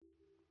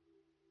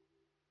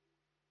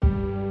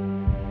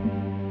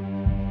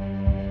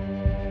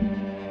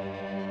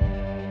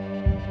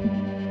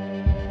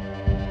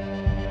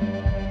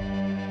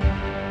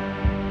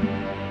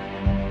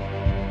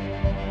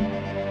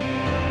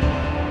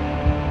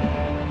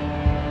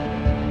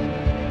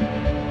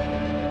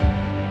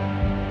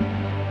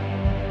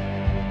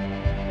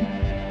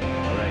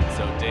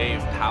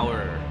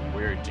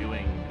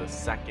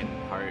second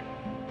part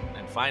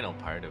and final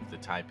part of the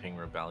Taiping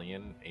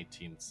Rebellion.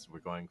 We're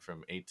going from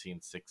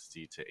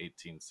 1860 to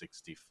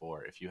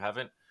 1864. If you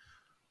haven't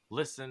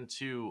listened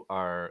to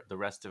the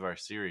rest of our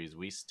series,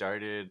 we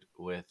started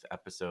with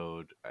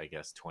episode, I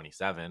guess,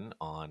 27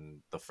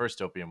 on the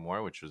first Opium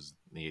War, which was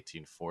in the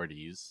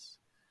 1840s,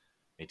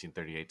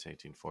 1838 to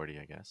 1840,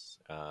 I guess.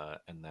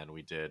 And then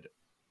we did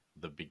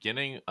the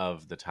beginning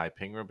of the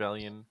Taiping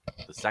Rebellion,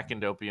 the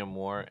second Opium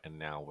War, and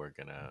now we're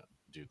gonna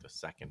do the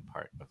second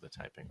part of the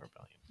Taiping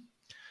Rebellion.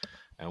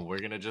 And we're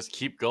gonna just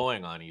keep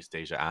going on East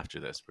Asia after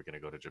this. We're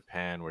gonna go to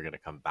Japan. We're gonna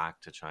come back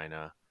to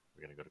China.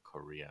 We're gonna go to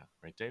Korea,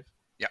 right, Dave?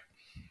 Yeah.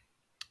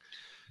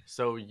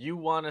 So you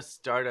want to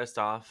start us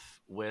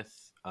off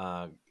with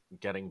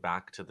getting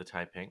back to the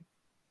Taiping?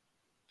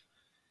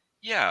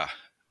 Yeah.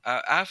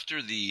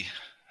 After the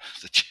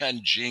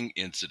Tianjin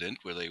incident,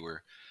 where they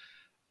were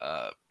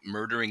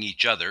murdering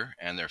each other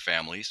and their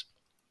families,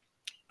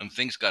 and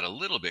things got a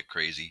little bit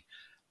crazy,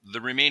 the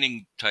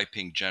remaining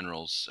Taiping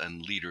generals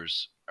and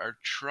leaders are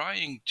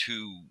trying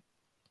to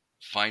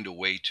find a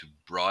way to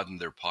broaden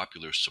their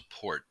popular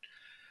support.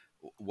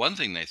 One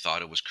thing they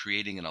thought of was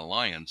creating an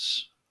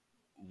alliance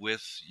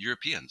with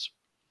Europeans.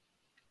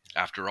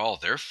 After all,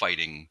 they're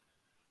fighting,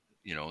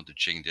 the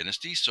Qing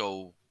dynasty,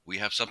 so we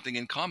have something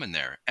in common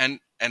there. And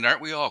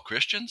aren't we all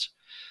Christians?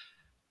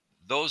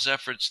 Those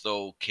efforts,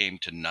 though, came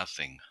to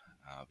nothing.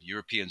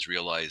 Europeans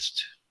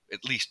realized,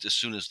 at least as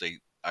soon as they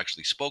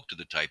actually spoke to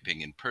the Taiping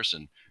in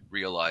person,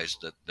 realized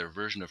that their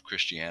version of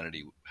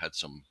Christianity had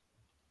some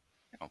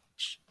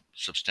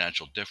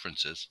substantial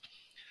differences.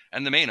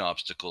 And the main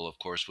obstacle, of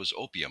course, was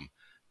opium.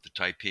 The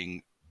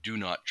Taiping do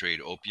not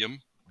trade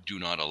opium, do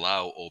not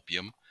allow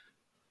opium,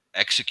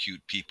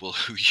 execute people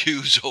who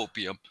use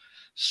opium.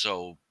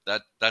 So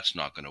that's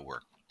not going to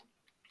work.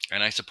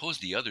 And I suppose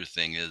the other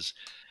thing is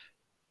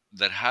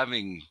that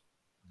having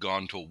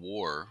gone to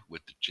war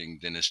with the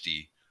Qing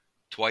dynasty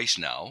twice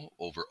now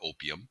over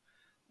opium,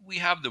 we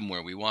have them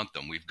where we want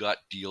them. We've got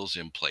deals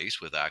in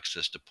place with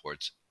access to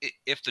ports.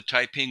 If the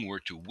Taiping were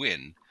to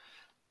win,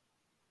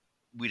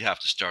 we'd have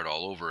to start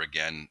all over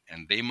again,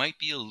 and they might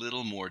be a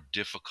little more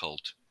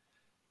difficult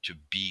to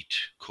beat,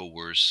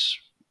 coerce,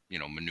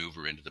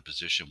 maneuver into the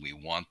position we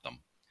want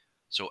them.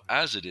 So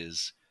as it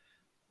is,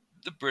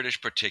 the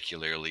British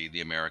particularly,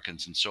 the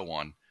Americans and so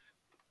on,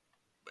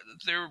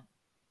 they're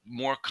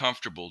more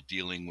comfortable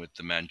dealing with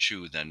the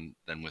Manchu than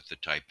with the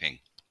Taiping.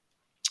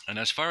 And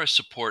as far as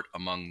support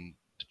among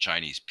the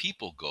Chinese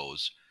people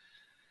goes,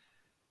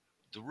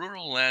 the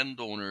rural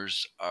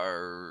landowners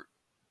are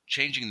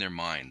changing their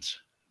minds.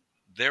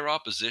 Their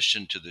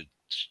opposition to the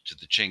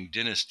Qing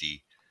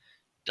dynasty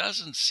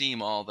doesn't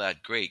seem all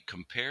that great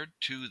compared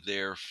to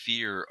their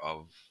fear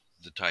of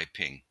the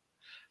Taiping.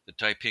 The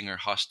Taiping are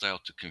hostile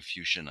to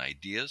Confucian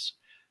ideas.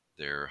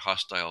 They're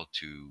hostile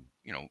to,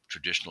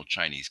 traditional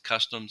Chinese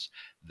customs.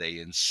 They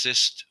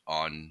insist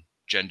on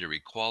gender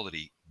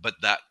equality, but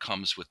that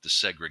comes with the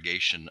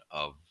segregation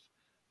of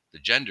the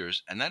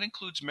genders, and that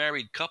includes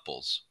married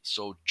couples.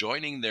 So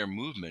joining their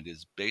movement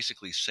is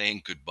basically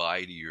saying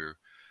goodbye to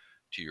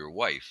your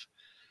wife.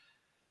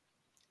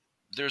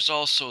 There's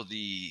also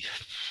the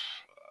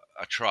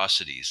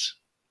atrocities.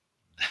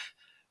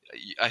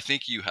 I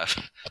think you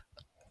have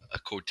a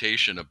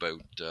quotation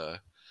about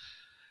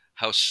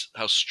how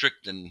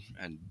strict and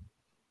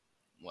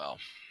well,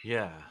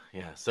 Yeah.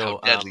 how So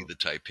deadly the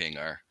Taiping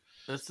are.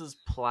 this is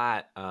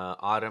Platt,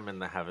 Autumn in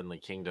the Heavenly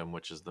Kingdom,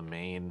 which is the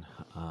main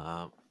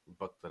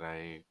book that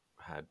I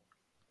had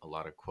a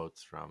lot of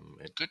quotes from.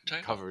 It Good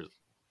title. covers,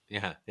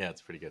 yeah,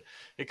 it's pretty good.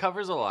 It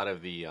covers a lot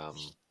of the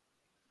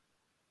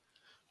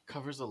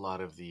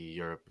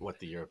Europe, what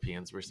the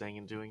Europeans were saying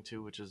and doing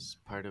too, which is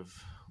part of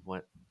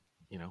what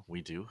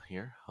we do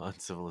here on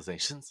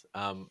Civilizations.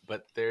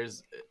 But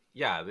there's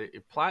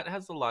Platt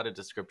has a lot of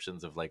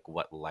descriptions of like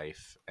what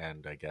life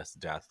and I guess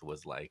death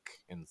was like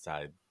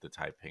inside the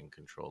Taiping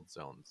controlled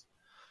zones.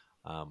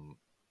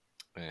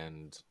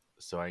 And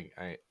so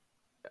I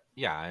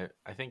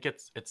think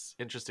it's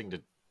interesting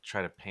to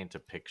try to paint a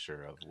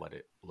picture of what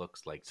it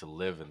looks like to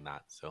live in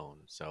that zone.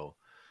 So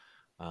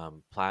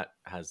Platt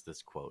has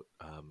this quote: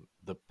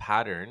 "The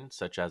pattern,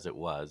 such as it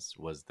was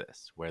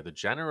this: where the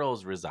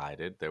generals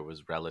resided, there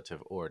was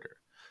relative order.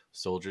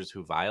 Soldiers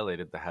who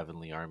violated the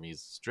heavenly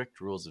army's strict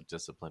rules of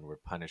discipline were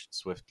punished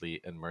swiftly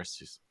and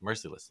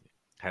mercilessly.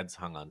 Heads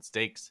hung on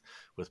stakes,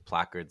 with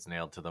placards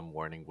nailed to them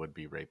warning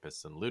would-be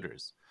rapists and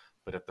looters.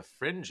 But at the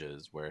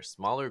fringes, where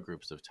smaller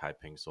groups of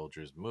Taiping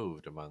soldiers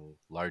moved among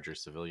larger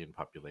civilian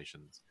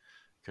populations,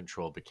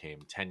 control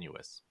became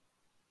tenuous.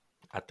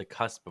 At the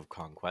cusp of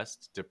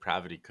conquest,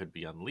 depravity could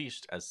be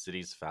unleashed as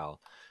cities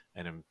fell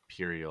and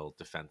imperial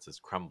defenses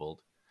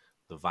crumbled.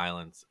 The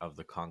violence of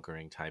the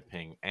conquering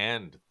Taiping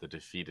and the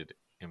defeated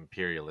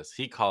imperialists,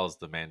 he calls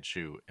the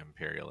Manchu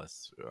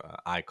imperialists,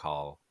 I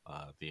call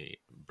the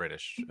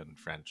British and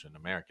French and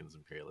Americans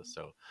imperialists.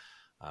 So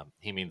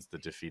he means the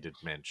defeated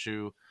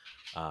Manchu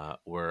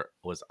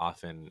was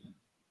often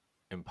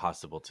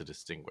impossible to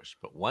distinguish.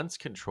 But once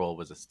control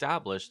was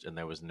established and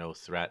there was no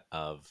threat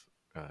of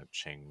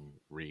Qing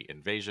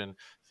re-invasion,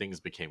 things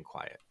became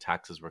quiet.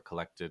 Taxes were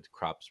collected,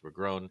 crops were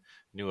grown,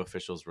 new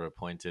officials were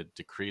appointed,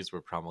 decrees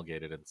were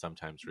promulgated and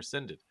sometimes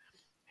rescinded.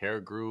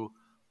 Hair grew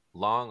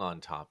long on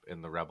top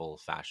in the rebel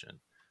fashion.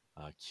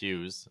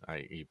 Queues,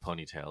 i.e.,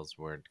 ponytails,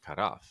 weren't cut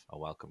off, a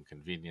welcome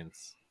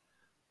convenience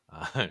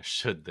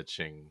should the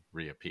Qing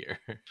reappear.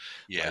 Life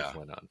Yeah,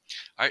 went on.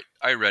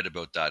 I read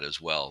about that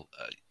as well.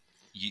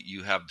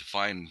 You have the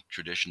fine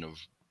tradition of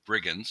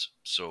brigands.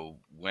 So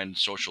when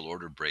social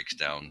order breaks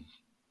down,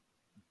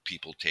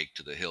 people take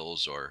to the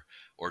hills or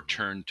Mhm.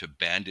 turn to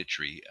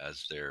banditry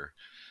as their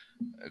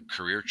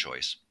career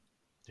choice.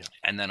 Yeah.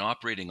 And then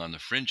operating on the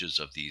fringes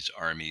of these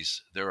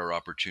armies, there are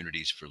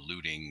opportunities for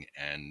looting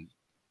and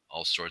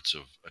all sorts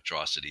of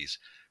atrocities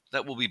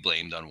that will be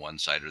blamed on one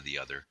side or the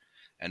other.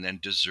 And then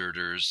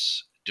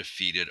deserters,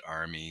 defeated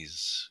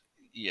armies.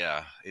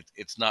 Yeah,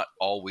 it's not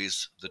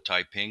always the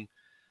Taiping.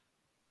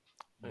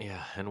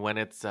 Yeah, and when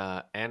it's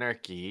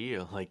anarchy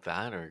like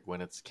that, or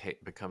when it's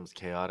becomes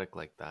chaotic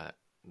like that,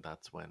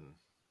 that's when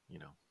you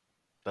know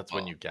that's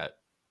when Well, you get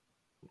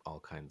all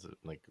kinds of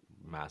like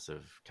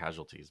massive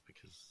casualties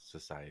because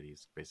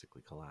societies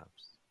basically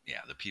collapse.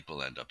 yeah, the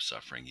people end up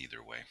suffering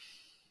either way.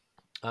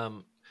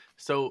 Um,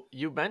 so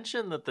you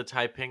mentioned that the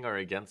Taiping are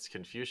against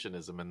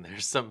Confucianism, and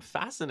there's some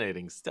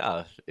fascinating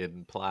stuff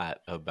in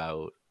Platt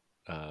about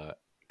uh,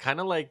 kind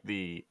of like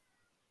the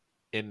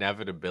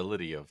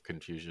inevitability of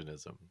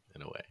Confucianism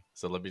in a way.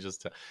 So let me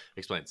just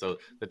explain. So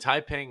the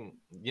Taiping,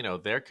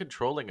 they're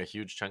controlling a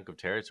huge chunk of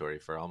territory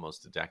for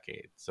almost a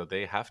decade. So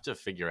they have to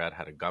figure out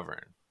how to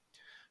govern.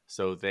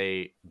 So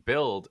they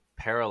build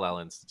parallel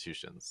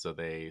institutions. So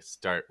they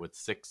start with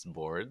 6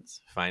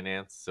 boards: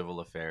 finance, civil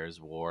affairs,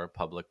 war,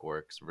 public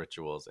works,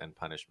 rituals, and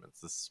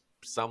punishments. This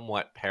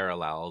somewhat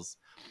parallels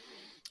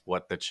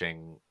what the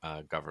Qing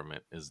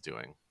government is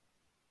doing.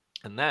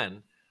 And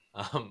then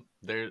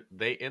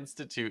they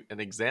institute an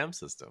exam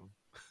system.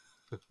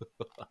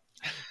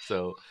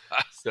 So,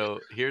 so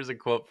here's a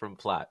quote from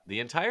Platt.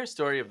 The entire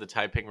story of the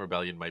Taiping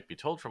Rebellion might be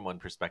told from one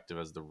perspective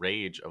as the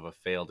rage of a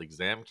failed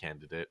exam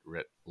candidate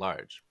writ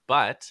large.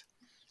 But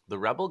the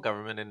rebel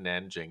government in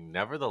Nanjing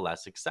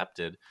nevertheless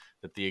accepted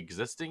that the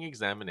existing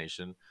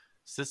examination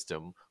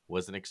system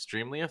was an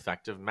extremely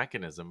effective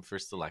mechanism for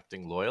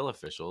selecting loyal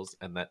officials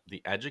and that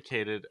the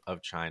educated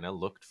of China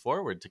looked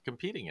forward to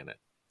competing in it.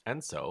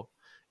 And so,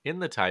 in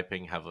the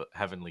Taiping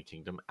Heavenly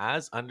Kingdom,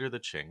 as under the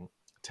Qing,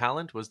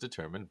 talent was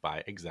determined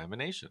by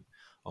examination,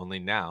 only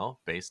now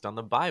based on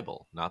the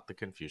Bible, not the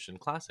Confucian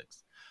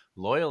classics.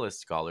 Loyalist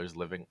scholars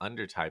living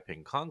under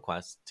Taiping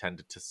conquest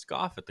tended to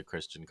scoff at the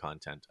Christian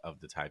content of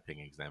the Taiping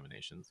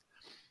examinations.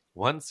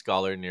 One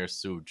scholar near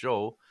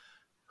Suzhou,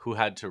 who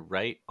had to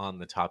write on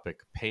the topic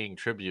paying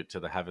tribute to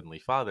the Heavenly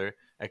Father,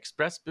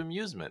 expressed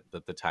bemusement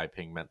that the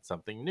Taiping meant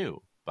something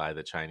new by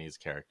the Chinese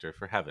character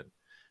for heaven.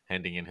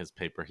 Handing in his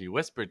paper, he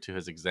whispered to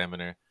his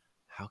examiner,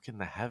 "How can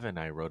the heaven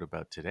I wrote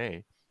about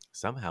today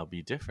somehow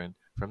be different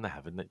from the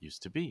heaven that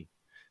used to be?"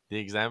 The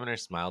examiner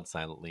smiled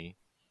silently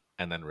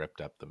and then ripped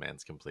up the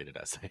man's completed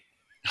essay.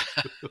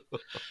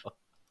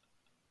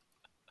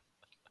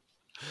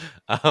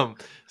 um,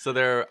 so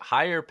there are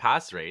higher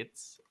pass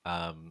rates,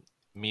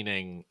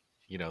 meaning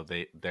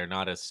they're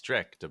not as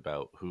strict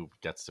about who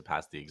gets to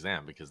pass the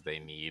exam because they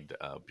need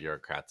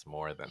bureaucrats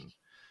more than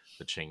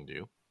the Qing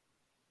do.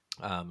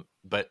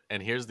 But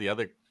and here's the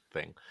other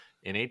thing: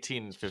 in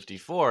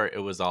 1854, it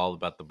was all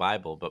about the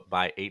Bible, but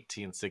by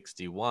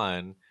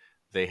 1861,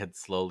 they had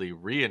slowly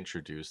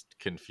reintroduced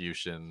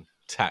Confucian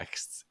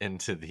texts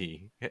into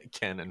the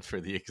canon for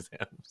the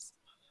exams.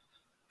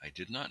 I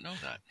did not know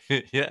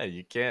that. Yeah,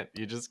 you can't.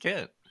 You just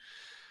can't.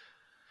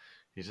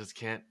 You just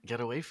can't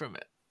get away from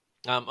it.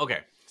 Okay,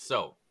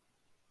 so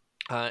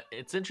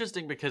it's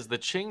interesting because the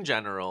Qing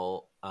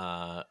general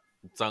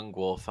Zheng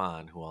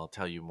Guofan, who I'll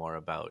tell you more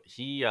about,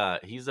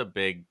 he's a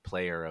big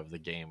player of the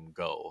game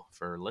Go.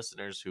 For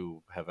listeners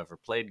who have ever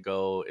played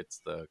Go, it's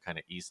the kind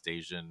of East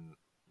Asian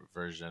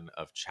version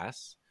of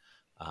chess,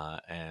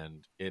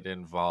 and it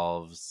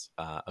involves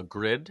a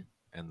grid.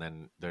 And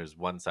then there's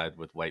one side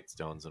with white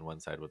stones and one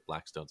side with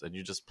black stones, and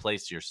you just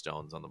place your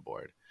stones on the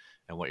board.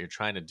 And what you're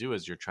trying to do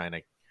is you're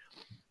trying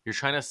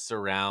to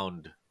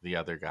surround the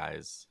other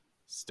guy's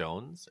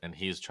stones, and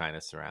he's trying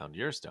to surround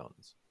your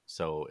stones.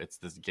 So it's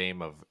this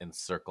game of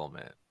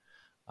encirclement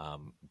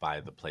by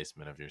the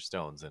placement of your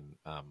stones, and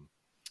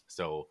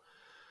so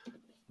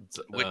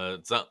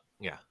Would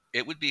yeah,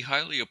 it would be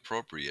highly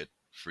appropriate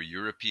for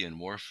European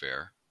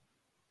warfare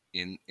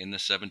in the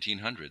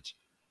 1700s.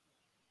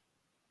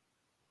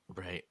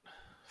 right,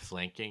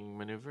 flanking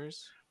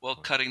maneuvers, Well,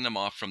 or cutting them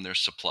off from their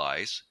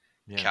supplies,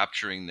 yeah,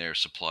 capturing their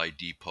supply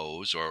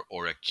depots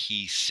or a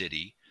key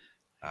city,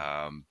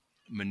 yeah,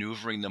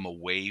 maneuvering them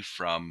away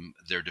from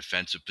their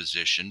defensive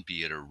position,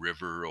 be it a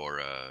river or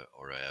a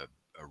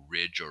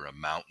ridge or a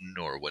mountain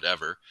or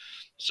whatever.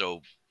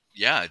 So,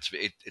 yeah,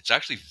 it's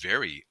actually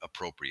very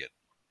appropriate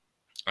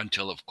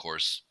until, of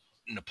course,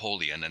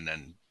 Napoleon, and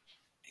then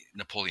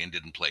Napoleon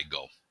didn't play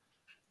Go.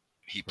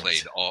 He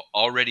played right.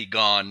 already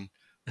gone,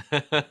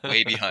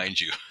 way behind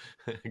you.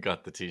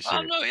 got the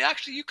Oh T-shirt. no,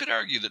 actually, you could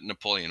argue that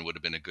Napoleon would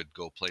have been a good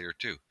Go player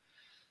too.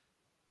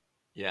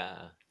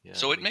 Yeah, yeah,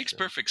 So I it think makes so.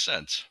 perfect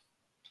sense.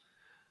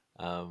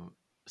 Um,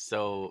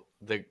 so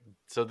the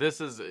so this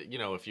is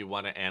if you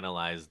want to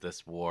analyze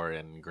this war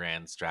in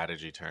grand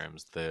strategy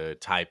terms, the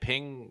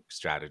Taiping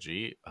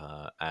strategy,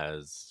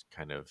 as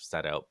kind of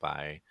set out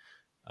by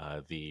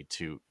the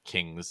two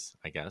kings,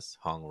 I guess,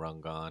 Hong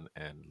Rungan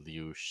and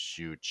Liu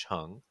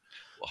Xiucheng.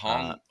 Well,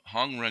 Uh,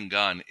 Hong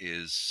Rengan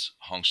is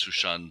Hong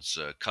Sushan's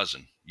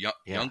cousin,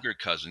 yeah. younger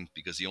cousin,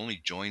 because he only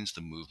joins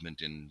the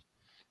movement in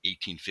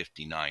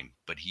 1859,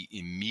 but he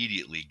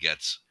immediately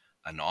gets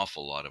an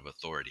awful lot of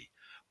authority,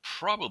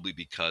 probably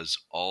because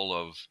all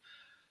of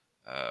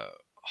uh,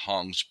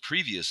 Hong's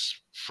previous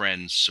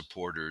friends,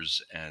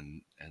 supporters,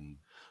 and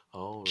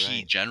Oh, key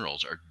right.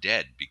 generals are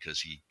dead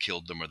because he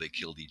killed them or they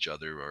killed each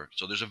other. Or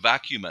so there's a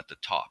vacuum at the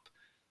top,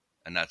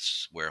 and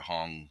that's where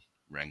Hong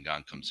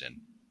Rengan comes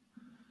in.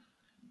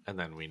 And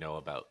then we know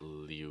about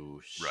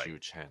Liu Right.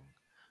 Xiucheng.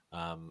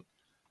 Um,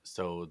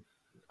 so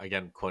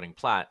again, quoting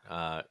Platt,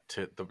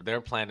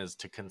 their plan is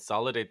to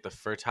consolidate the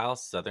fertile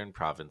southern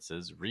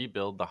provinces,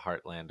 rebuild the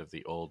heartland of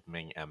the old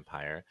Ming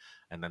Empire,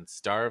 and then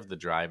starve the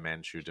dry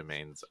Manchu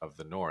domains of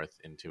the north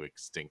into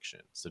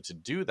extinction. So to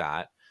do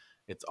that,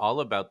 it's all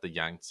about the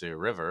Yangtze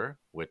River,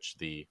 which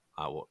the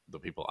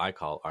people I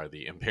call are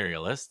the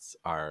imperialists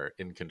are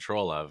in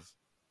control of,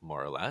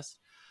 more or less.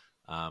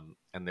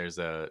 And there's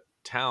a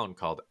town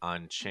called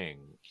Anqing,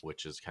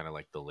 which is kind of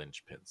like the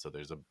linchpin. So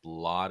there's a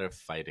lot of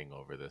fighting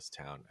over this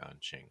town,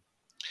 Anqing.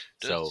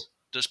 So,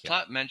 Does yeah,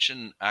 Platt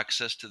mention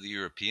access to the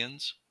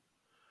Europeans?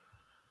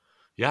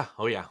 yeah,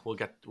 oh yeah, we'll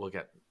get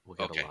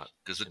a Okay, lot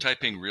because the into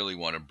that. Taiping really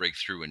want to break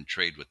through and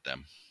trade with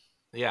them.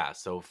 Yeah.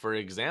 So, for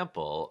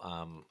example,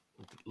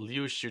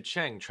 Liu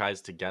Shucheng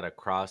tries to get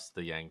across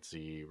the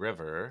Yangtze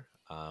River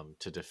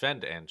to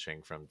defend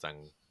Anqing from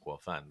Zhang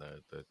Guofan,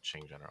 the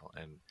Qing general,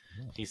 and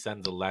he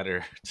sends a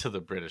letter to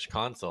the British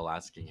consul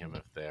asking him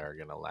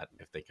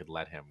if they could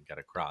let him get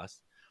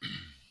across.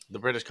 The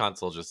British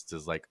consul just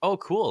is like, "Oh,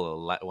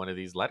 cool, one of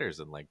these letters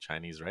in like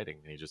Chinese writing,"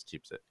 and he just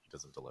keeps it. He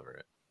doesn't deliver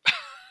it.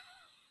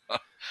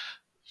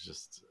 It's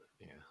just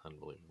yeah,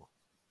 unbelievable.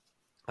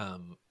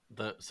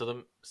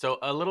 So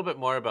a little bit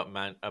more about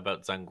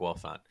Zhang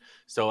Guofan.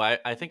 So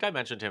I think I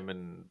mentioned him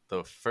in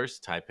the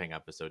first Taiping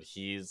episode.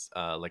 He's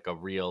like a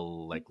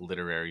real like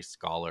literary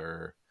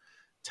scholar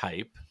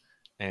type,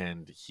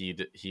 and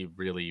he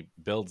really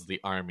builds the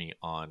army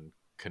on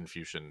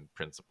Confucian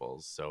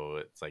principles. So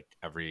it's like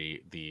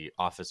the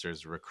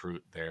officers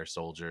recruit their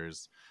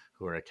soldiers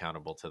who are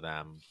accountable to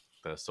them.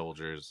 The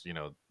soldiers,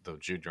 the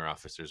junior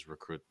officers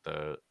recruit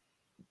the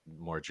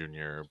more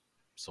junior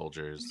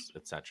soldiers,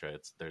 etc.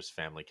 There's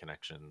family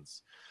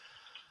connections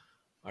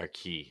are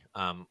key.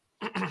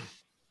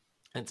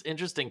 It's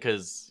interesting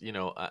because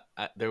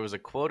there was a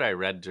quote I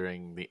read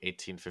during the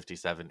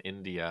 1857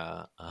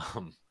 India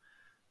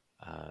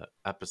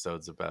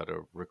episodes about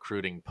a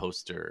recruiting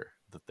poster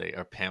that they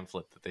or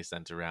pamphlet that they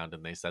sent around,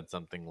 and they said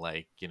something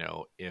like,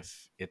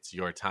 if it's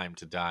your time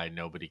to die,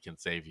 nobody can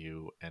save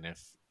you, and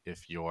if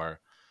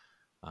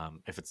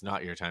it's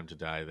not your time to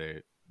die,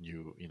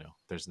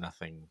 there's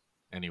nothing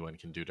anyone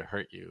can do to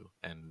hurt you,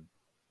 and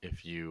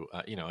if you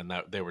and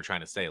that they were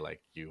trying to say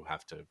like you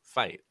have to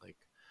fight, like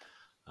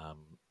um,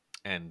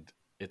 and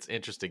it's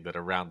interesting that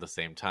around the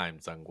same time,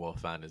 Zhang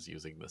Guofan is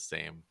using the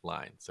same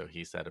line. So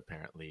he said,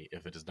 apparently,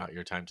 if it is not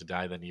your time to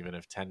die, then even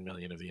if 10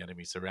 million of the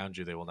enemy surround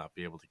you, they will not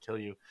be able to kill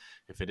you.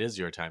 If it is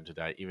your time to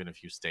die, even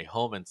if you stay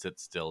home and sit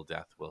still,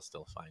 death will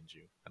still find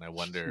you. And I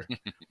wonder,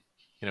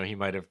 he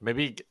might have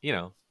maybe,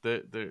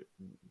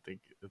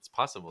 it's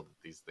possible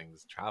that these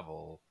things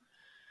travel.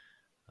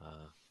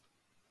 Uh,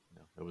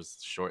 it was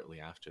shortly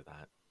after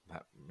that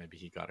maybe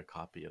he got a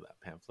copy of that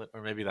pamphlet,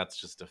 or maybe that's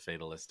just a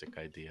fatalistic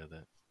idea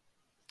that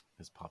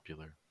is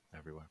popular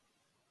everywhere.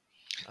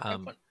 I, Um,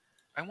 won-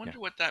 I yeah. wonder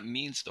what that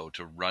means though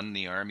to run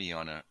the army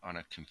on a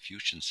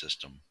Confucian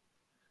system.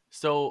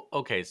 So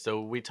okay,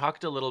 so we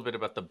talked a little bit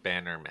about the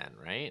Bannermen,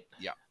 right?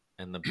 Yeah.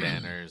 And the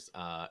banners,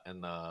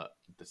 and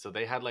so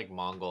they had like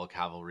Mongol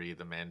cavalry,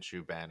 the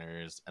Manchu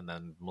banners, and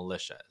then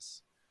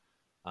militias.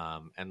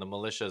 And the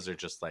militias are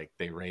just like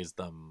they raise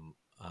them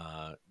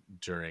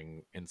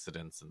during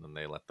incidents and then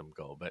they let them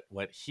go. But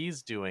what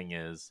he's doing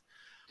is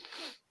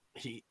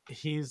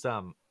he's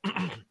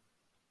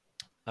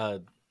uh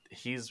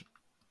he's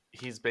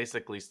he's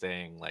basically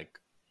saying like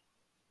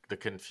the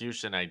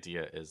Confucian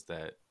idea is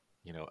that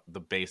the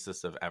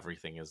basis of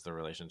everything is the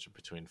relationship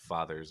between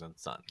fathers and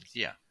sons.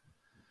 Yeah.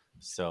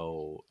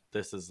 So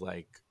this is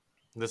like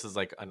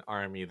an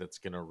army that's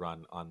gonna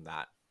run on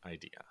that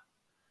idea.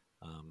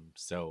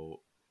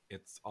 So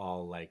it's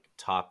all like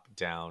top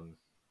down,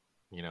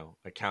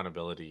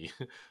 accountability,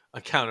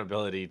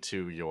 accountability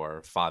to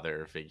your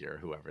father figure,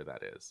 whoever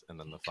that is, and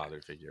then the Okay.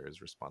 father figure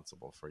is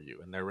responsible for you,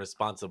 and they're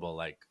responsible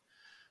like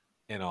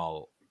in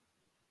all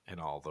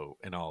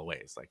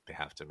ways. Like they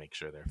have to make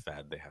sure they're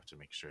fed, they have to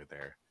make sure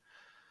they're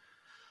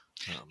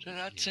So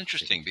that's taken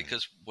interesting care of.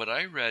 because what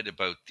I read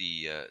about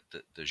the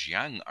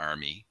Jiang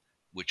army,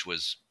 which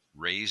was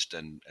raised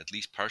and at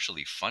least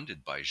partially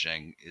funded by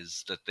Zheng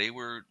is that they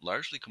were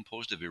largely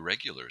composed of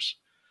irregulars.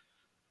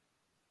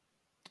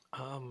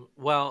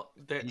 Well,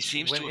 He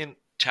seems when to have in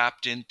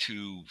tapped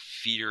into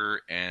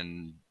fear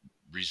and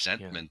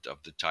yeah, resentment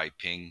of the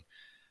Taiping,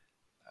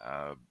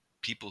 uh,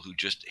 people who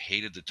just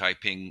hated the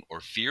Taiping or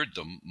feared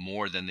them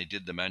more than they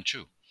did the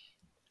Manchu.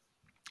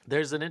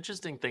 there's an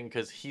interesting thing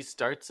because he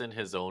starts in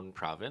his own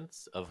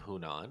province of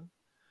Hunan,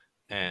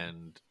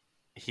 and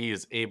he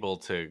is able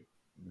to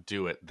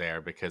do it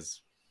there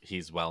because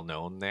he's well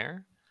known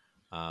there.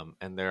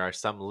 And there are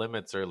some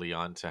limits early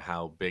on to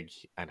how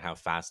and how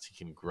fast he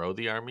can grow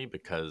the army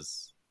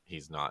because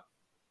he's not,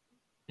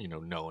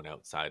 known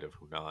outside of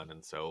Hunan,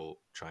 and so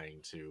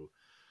trying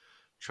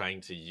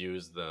to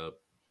use the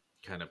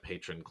kind of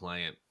patron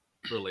client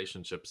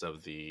relationships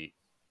of the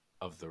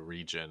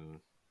region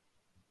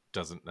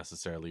doesn't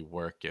necessarily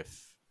work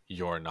if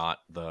you're not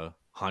the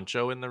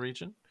honcho in the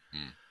region.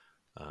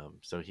 Hmm.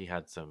 So he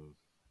had some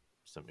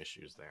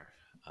issues there.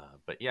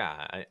 But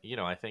yeah,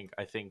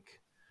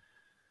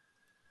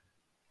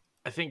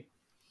 I think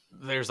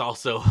there's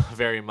also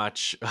very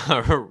much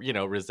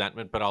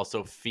resentment, but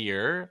also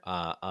fear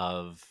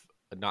of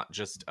not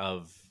just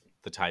of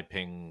the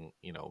Taiping,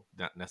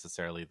 not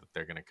necessarily that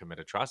they're going to commit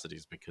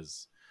atrocities,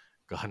 because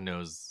God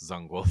knows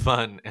Zhang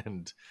Guofan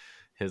and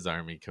his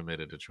army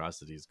committed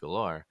atrocities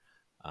galore.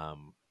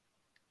 Um,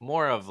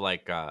 More of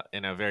like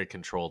in a very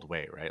controlled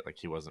way, right? Like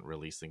he wasn't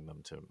releasing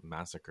them to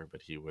massacre,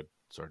 but he would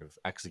sort of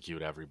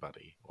execute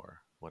everybody or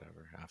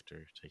whatever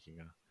after taking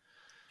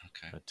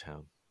Okay. a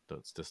town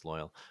that's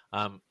disloyal.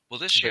 Um, Well,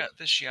 but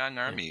this Xiang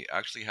yeah, army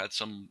actually had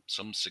some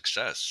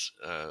success.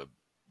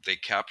 They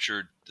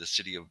captured the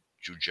city of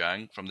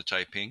Zhujiang from the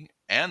Taiping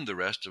and the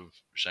rest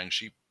of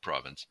Shaanxi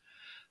province.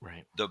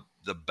 right.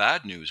 The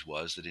bad news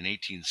was that in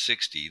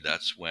 1860,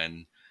 that's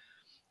when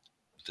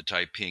the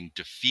Taiping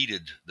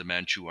defeated the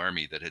Manchu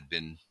army that had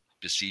been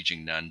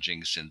besieging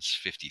Nanjing since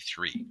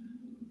 53.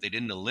 They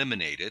didn't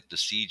eliminate it. The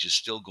siege is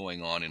still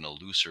going on in a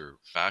looser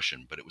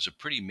fashion, but it was a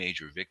pretty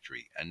major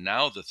victory. And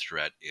now the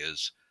threat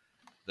is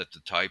that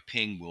the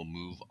Taiping will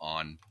move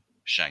on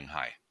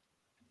Shanghai.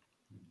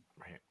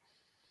 Right.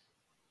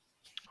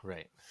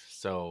 Right.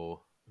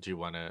 So, do you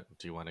want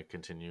to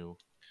continue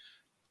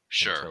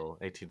Sure, until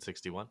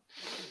 1861?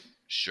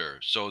 sure.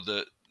 So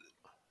the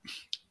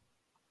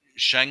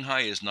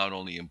Shanghai is not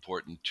only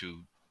important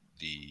to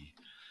the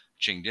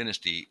Qing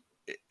dynasty,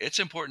 it's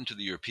important to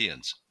the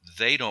Europeans.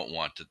 They don't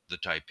want the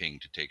Taiping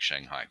to take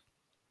Shanghai.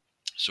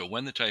 So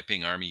when the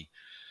Taiping army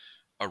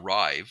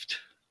arrived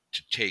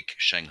to take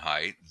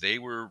Shanghai, they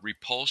were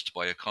repulsed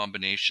by a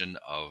combination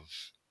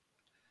of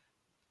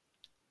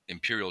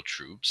imperial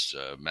troops,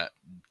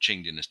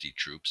 Qing dynasty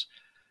troops,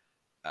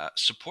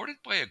 supported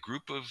by a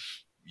group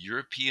of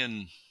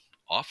European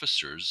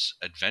officers,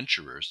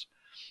 adventurers,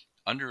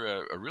 under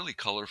a really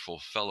colorful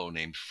fellow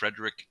named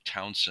Frederick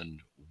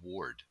Townsend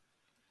Ward.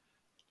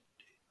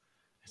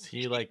 Is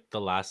he like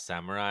the Last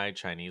Samurai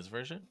Chinese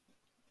version?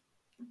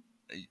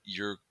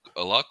 You're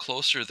a lot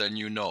closer than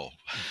you know.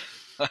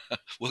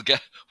 we'll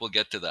get we'll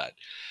get to that.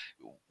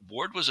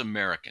 Ward was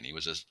American. He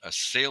was a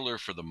sailor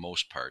for the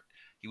most part.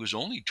 He was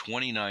only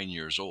 29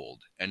 years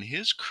old, and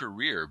his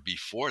career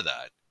before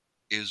that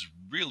is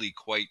really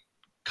quite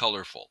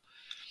colorful.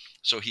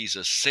 So he's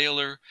a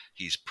sailor,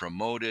 he's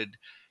promoted,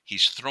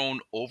 he's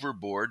thrown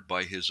overboard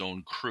by his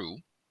own crew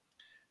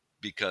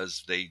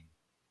because they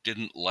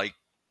didn't like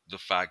the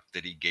fact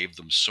that he gave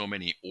them so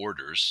many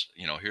orders.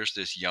 Here's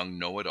this young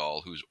know it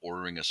all who's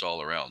ordering us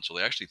all around. So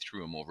they actually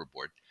threw him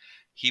overboard.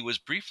 He was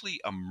briefly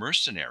a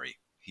mercenary.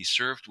 He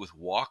served with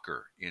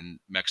Walker in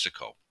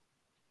Mexico.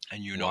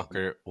 And you know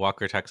who?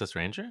 Walker Texas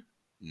Ranger?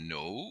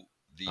 No,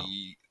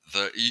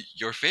 Oh.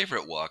 your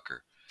favorite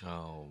Walker.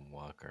 Oh,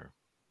 Walker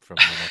from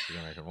the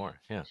Mexican-American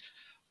War. Yeah.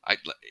 I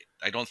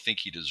I don't think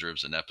he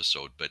deserves an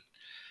episode, but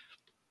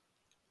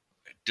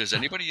does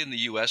anybody in the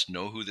U.S.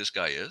 know who this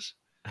guy is?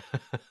 I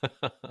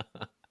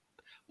don't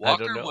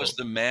Walker was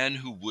know. the man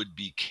who would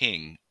be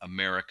king,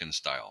 American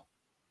style.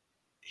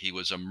 He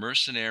was a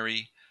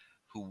mercenary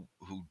who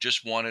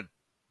just wanted,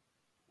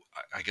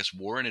 I guess,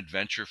 war and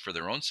adventure for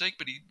their own sake,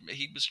 but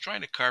he was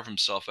trying to carve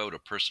himself out a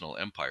personal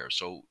empire.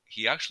 So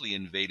he actually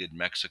invaded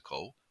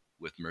Mexico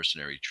with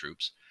mercenary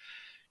troops,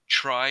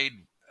 tried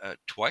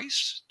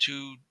twice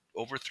to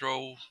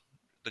overthrow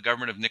the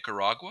government of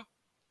Nicaragua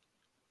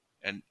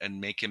and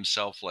make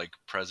himself like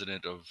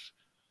president of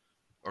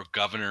or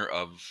governor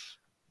of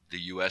the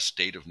U.S.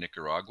 state of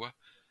Nicaragua.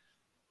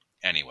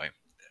 Anyway,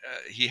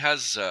 he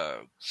has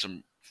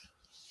some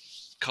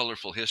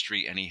colorful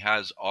history, and he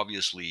has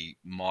obviously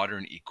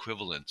modern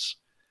equivalents.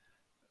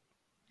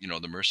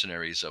 The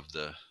mercenaries of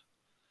the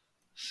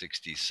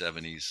 60s,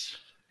 70s,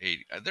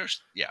 80s. There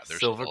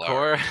Silver still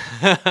are. Corps.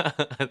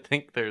 I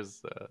think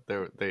there's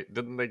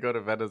they go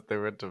to Venice. They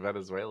went to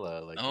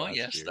Venezuela like Oh last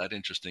yes, year. that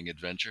interesting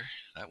adventure.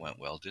 That went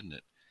well, didn't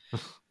it?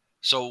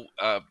 So,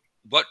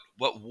 what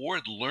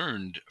Ward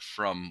learned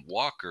from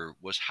Walker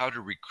was how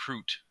to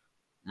recruit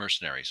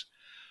mercenaries.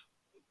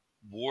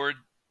 Ward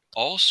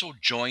also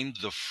joined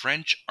the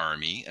French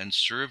army and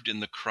served in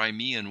the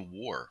Crimean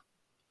War,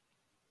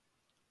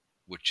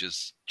 which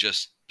is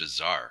just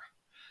bizarre.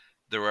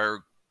 There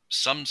are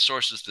some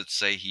sources that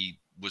say he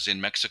was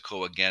in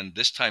Mexico again,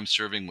 this time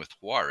serving with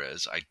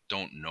Juarez. I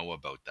don't know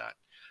about that.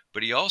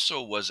 But he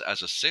also was,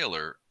 as a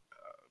sailor,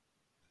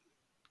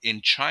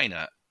 in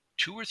China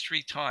 2 or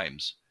 3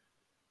 times,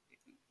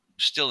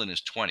 still in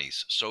his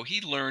 20s. So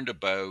he learned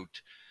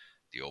about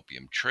the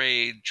opium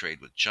trade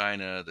with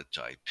China, the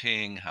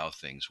Taiping, how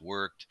things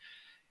worked.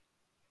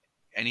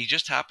 And he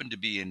just happened to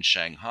be in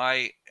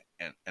Shanghai,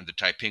 and the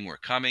Taiping were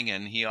coming,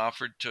 and he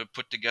offered to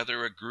put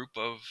together a group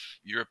of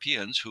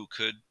Europeans who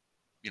could,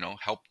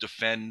 help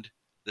defend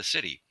the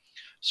city.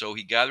 So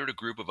he gathered a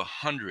group of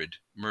 100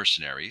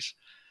 mercenaries.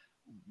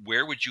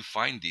 Where would you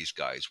find these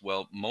guys?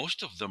 Well,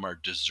 most of them are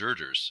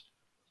deserters,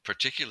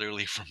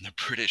 particularly from the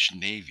British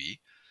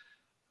Navy.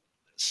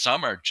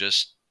 Some are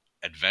just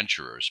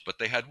adventurers, but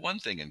they had one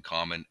thing in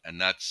common, and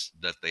that's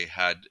that they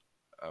had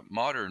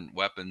modern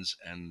weapons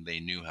and they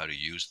knew how to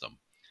use them.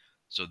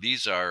 So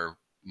these are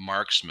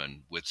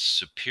marksmen with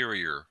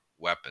superior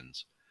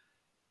weapons,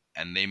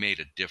 and they made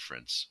a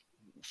difference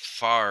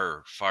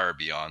far, far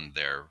beyond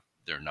their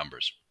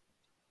numbers.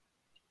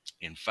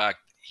 In fact,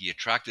 he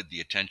attracted the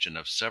attention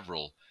of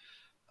several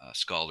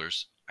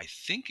scholars, I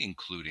think,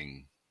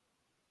 including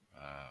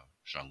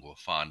Zhang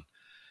Guofan,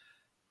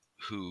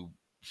 who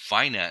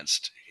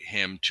financed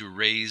him to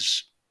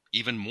raise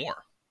even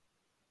more.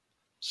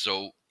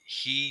 So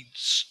he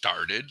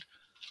started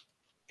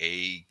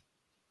a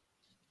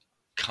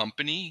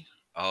company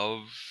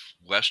of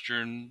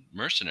Western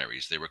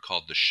mercenaries. They were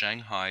called the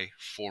Shanghai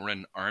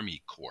Foreign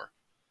Army Corps.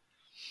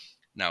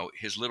 Now,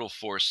 his little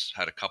force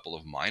had a couple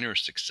of minor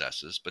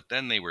successes, but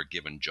then they were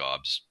given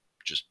jobs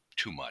just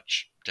too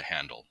much to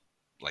handle,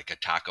 like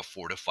attack a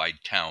fortified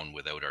town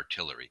without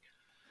artillery.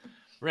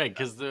 Right,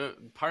 because the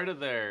part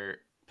of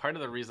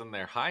the reason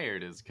they're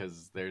hired is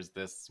because there's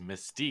this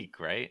mystique,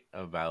 right,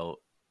 about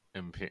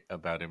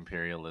about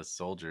imperialist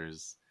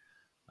soldiers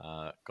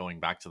going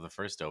back to the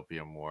first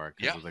Opium War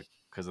Yeah.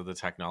 because of the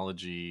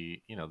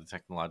technology, the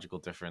technological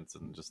difference,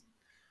 and just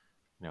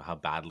how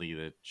badly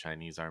the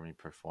Chinese army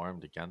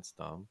performed against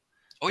them.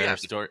 Oh, There yeah. are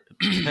story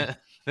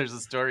there's a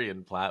story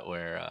in Platt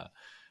where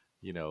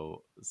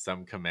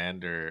some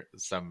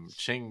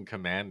Qing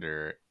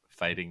commander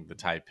fighting the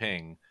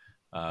Taiping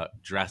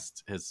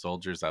dressed his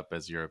soldiers up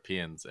as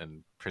Europeans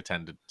and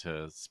pretended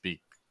to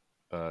speak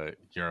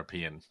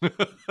European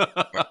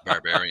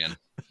Barbarian.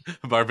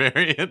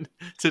 barbarian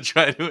to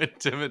try to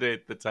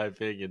intimidate the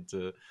Taiping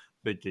into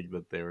thinking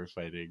that they were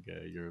fighting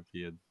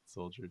European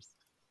soldiers.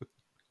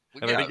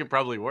 Well, And I yeah, think it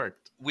probably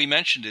worked. we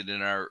mentioned it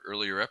in our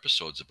earlier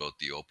episodes about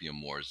the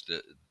Opium Wars.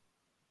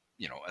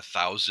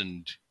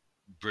 1,000 Yeah.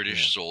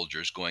 British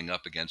soldiers going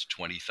up against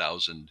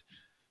 20,000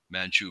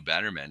 Manchu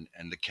bannermen,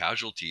 and the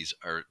casualties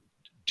are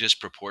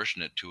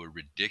disproportionate to a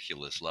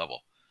ridiculous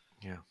level.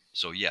 Yeah.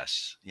 So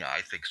yes, yeah,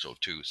 I think so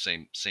too.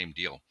 Same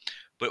deal.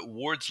 But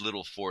Ward's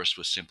little force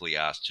was simply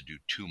asked to do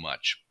too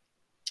much.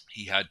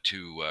 He had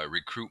to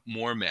recruit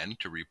more men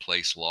to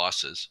replace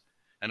losses,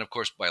 and of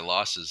course, by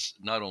losses,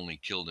 not only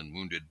killed and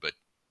wounded, but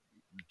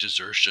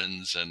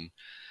desertions and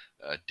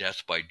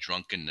death by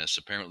drunkenness.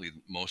 Apparently,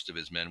 most of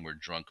his men were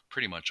drunk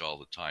pretty much all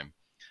the time.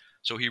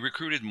 So he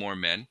recruited more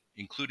men,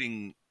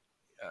 including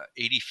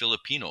 80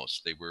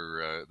 Filipinos. They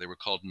were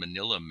called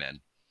Manila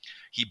men.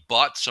 He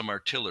bought some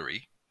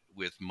artillery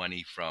with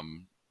money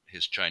from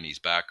his Chinese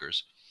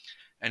backers,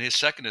 and his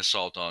second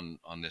assault on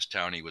this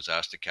town he was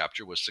asked to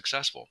capture was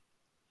successful.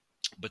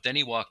 But then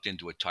he walked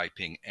into a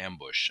Taiping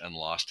ambush and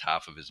lost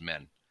half of his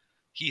men.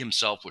 He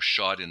himself was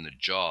shot in the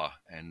jaw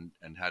and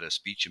had a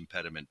speech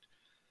impediment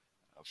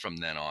from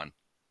then on.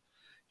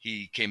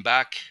 He came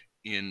back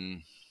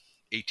in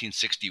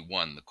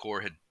 1861. The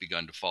Corps had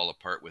begun to fall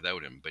apart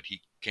without him, but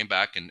he came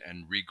back and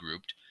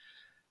regrouped.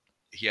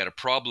 He had a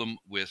problem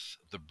with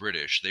the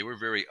British. They were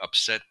very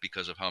upset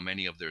because of how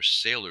many of their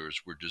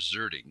sailors were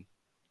deserting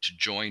to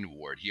join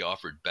Ward. He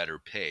offered better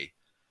pay.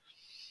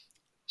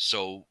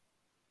 So,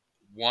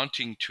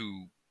 wanting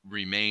to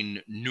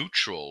remain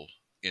neutral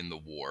in the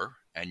war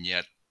and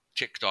yet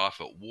ticked off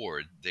at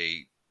Ward,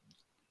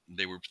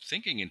 they were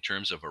thinking in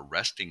terms of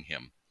arresting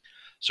him.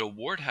 So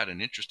Ward had an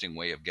interesting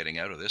way of getting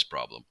out of this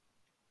problem.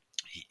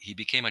 He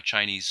became a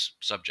Chinese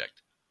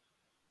subject.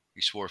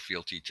 He swore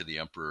fealty to the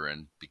emperor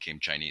and became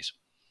Chinese.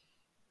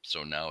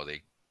 So now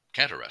they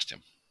can't arrest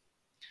him.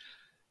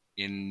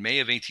 In May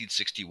of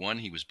 1861,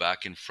 he was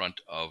back in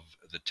front of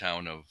the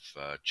town of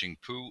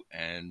Qingpu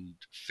and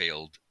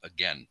failed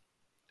again.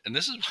 And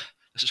this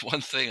is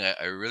one thing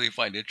I really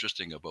find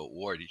interesting about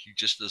Ward. He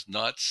just does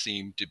not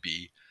seem to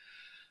be,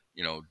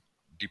 you know,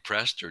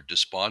 depressed or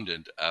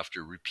despondent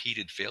after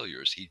repeated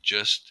failures. He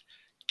just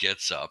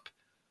gets up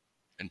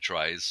and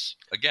tries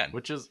again.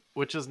 Which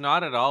is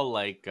not at all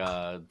like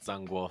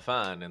Zhang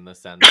Guofan in the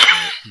sense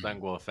that Zhang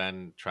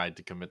Guofan tried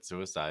to commit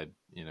suicide,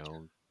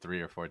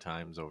 3 or 4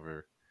 times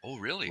over Oh,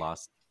 really?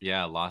 lost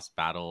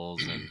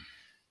battles, and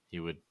he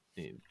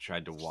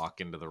tried to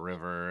walk into the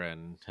river,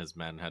 and his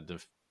men had to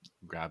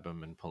grab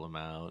him and pull him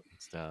out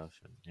and stuff.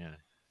 And yeah,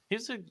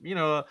 he's a you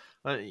know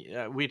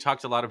yeah, we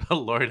talked a lot about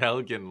Lord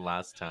Elgin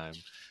last time.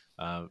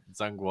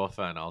 Zhang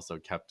Guofan also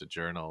kept a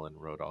journal and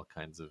wrote all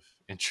kinds of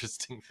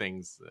interesting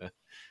things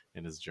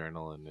in his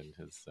journal and in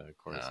his Uh,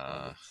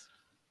 correspondence.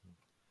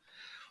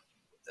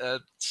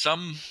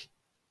 some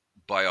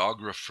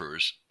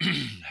biographers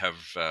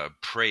have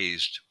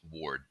praised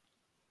Ward.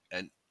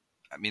 And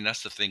I mean,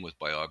 that's the thing with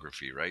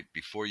biography, right?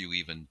 Before you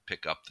even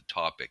pick up the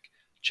topic,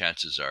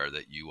 chances are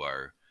that you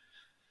are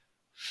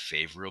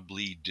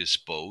favorably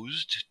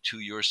disposed to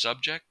your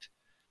subject.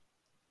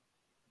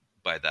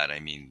 By that, I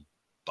mean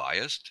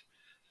biased.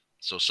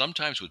 So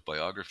sometimes with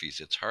biographies,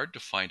 it's hard to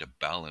find a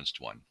balanced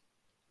one.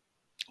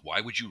 Why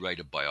would you write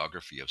a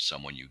biography of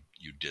someone you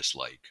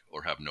dislike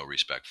or have no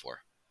respect for?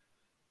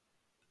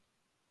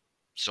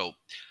 So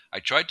I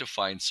tried to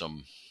find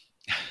some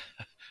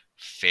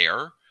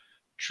fair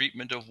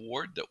treatment of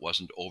Ward that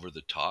wasn't over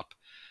the top.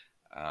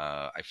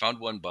 I found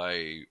one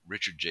by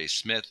Richard J.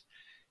 Smith.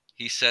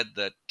 He said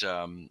that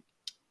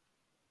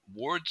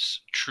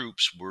Ward's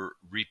troops were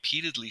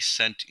repeatedly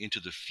sent into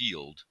the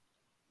field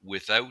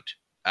without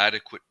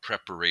adequate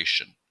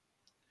preparation.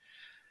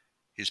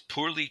 His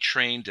poorly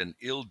trained and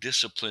ill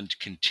disciplined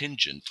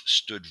contingent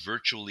stood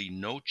virtually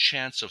no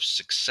chance of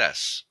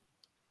success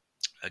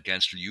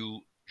against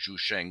Liu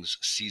Zhusheng's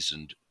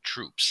seasoned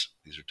troops.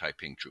 These are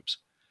Taiping troops.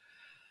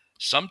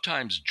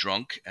 Sometimes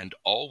drunk and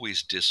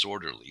always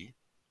disorderly,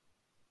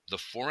 the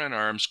Foreign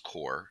Arms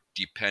Corps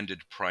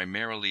depended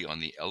primarily on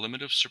the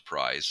element of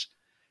surprise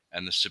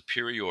and the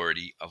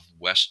superiority of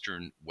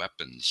Western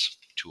weapons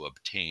to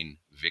obtain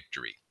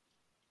victory.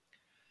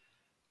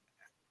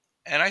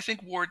 And I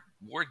think Ward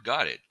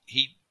got it.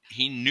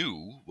 He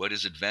knew what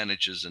his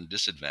advantages and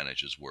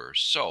disadvantages were.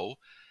 So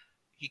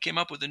he came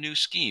up with a new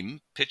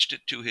scheme, pitched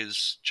it to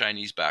his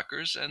Chinese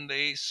backers, and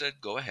they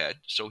said, go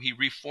ahead. So he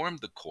reformed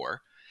the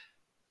Corps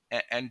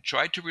and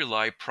tried to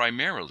rely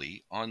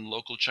primarily on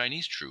local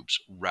Chinese troops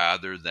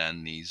rather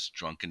than these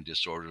drunken,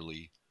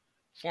 disorderly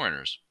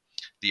foreigners.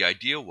 The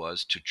idea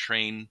was to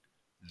train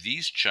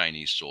these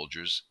Chinese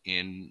soldiers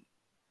in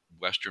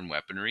Western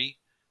weaponry,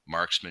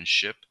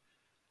 marksmanship,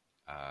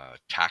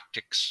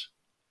 tactics,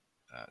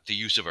 the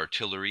use of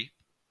artillery,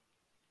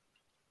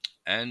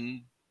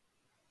 and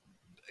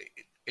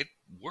it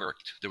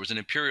worked. There was an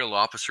imperial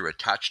officer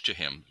attached to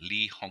him,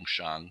 Li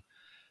Hongshang,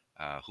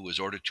 who was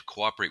ordered to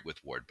cooperate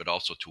with Ward, but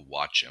also to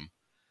watch him.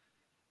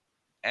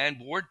 And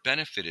Ward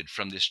benefited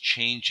from this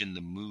change in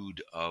the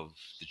mood of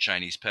the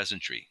Chinese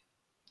peasantry.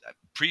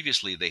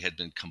 Previously, they had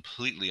been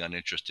completely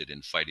uninterested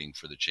in fighting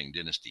for the Qing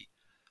dynasty.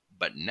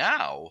 But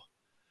now,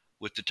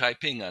 with the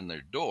Taiping on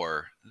their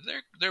door,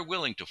 they're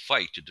willing to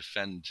fight to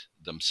defend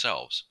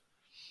themselves.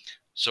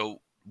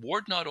 So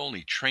Ward not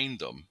only trained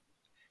them,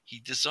 he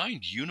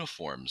designed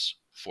uniforms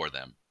for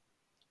them.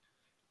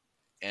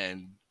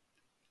 And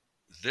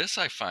this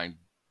I find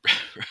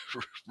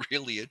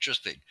really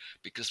interesting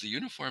because the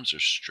uniforms are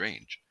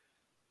strange,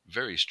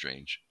 very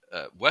strange,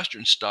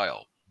 Western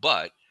style,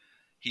 but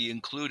he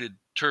included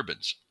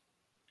turbans.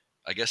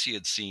 I guess he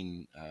had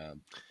seen Yeah,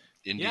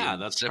 Indian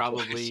that's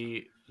sepoys.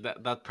 probably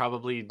that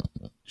probably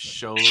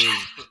shows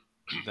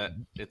that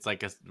it's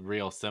like a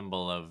real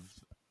symbol of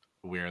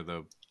we're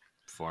the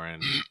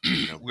foreign,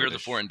 We're the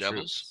British foreign devils.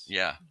 troops.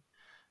 Yeah,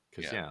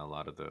 Because yeah. yeah, a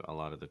lot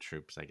of the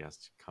troops, I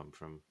guess, come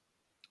from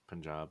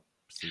Punjab,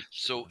 Sikh.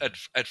 So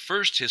at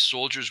first, his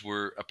soldiers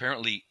were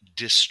apparently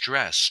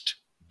distressed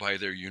by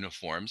their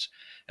uniforms,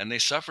 and they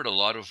suffered a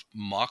lot of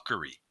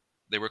mockery.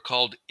 They were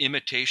called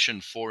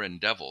imitation foreign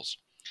devils.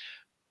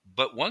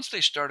 But once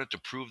they started to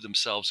prove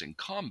themselves in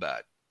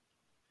combat,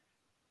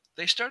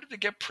 they started to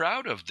get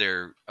proud of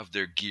their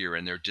gear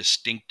and their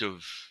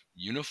distinctive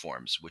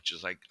uniforms, which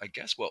is like I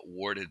guess what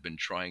Ward had been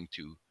trying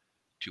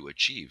to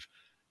achieve.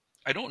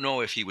 I don't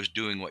know if he was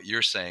doing what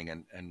you're saying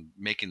and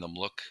making them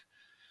look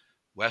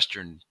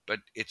Western, but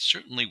it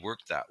certainly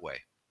worked that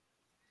way.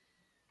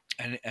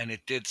 And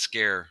it did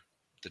scare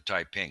the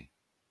Taiping.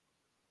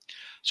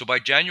 So by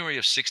January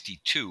of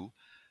 62,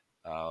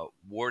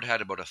 Ward had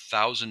about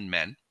 1,000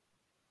 men.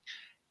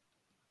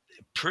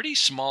 Pretty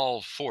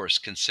small force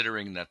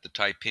considering that the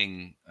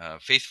Taiping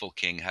faithful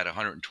king had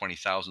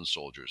 120,000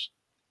 soldiers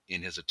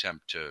in his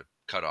attempt to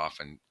cut off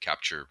and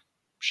capture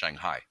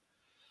Shanghai.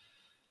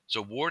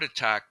 So Ward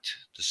attacked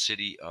the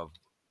city of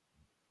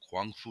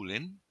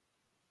Guangfulin,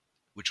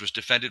 which was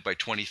defended by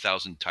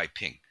 20,000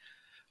 Taiping.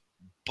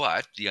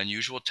 But the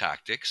unusual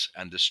tactics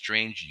and the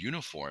strange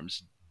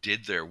uniforms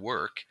did their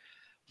work.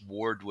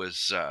 Ward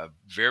was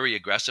very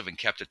aggressive and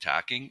kept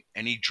attacking,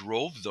 and he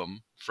drove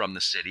them from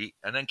the city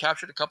and then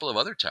captured a couple of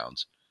other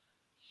towns.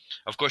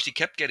 Of course, he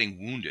kept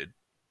getting wounded,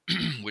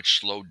 which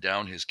slowed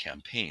down his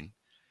campaign.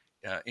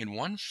 In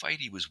one fight,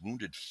 he was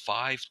wounded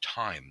 5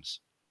 times,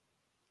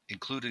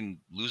 including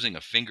losing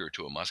a finger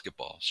to a musket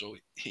ball. So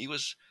he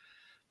was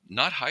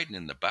not hiding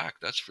in the back,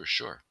 that's for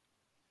sure.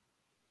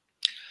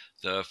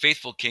 The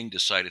faithful king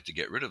decided to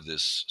get rid of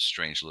this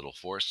strange little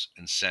force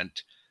and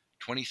sent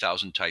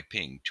 20,000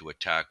 Taiping to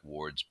attack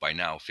Ward's by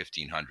now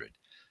 1,500.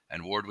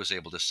 and Ward was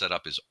able to set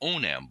up his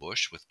own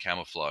ambush with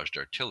camouflaged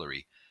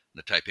artillery.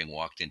 The Taiping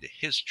walked into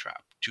his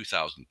trap.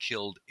 2,000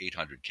 killed,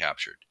 800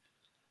 captured,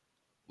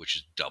 which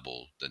is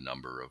double the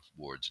number of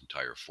Ward's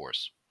entire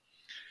force.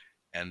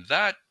 And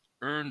that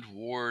earned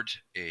Ward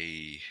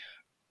a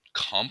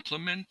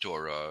compliment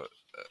or a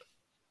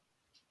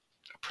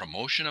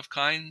promotion of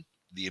kind.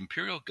 The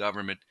imperial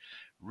government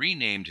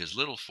renamed his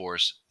little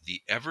force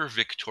the Ever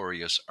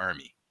Victorious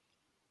Army,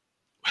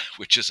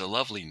 which is a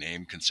lovely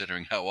name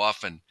considering how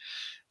often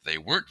they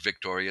weren't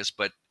victorious.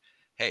 But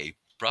hey,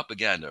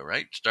 propaganda,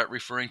 right? Start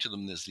referring to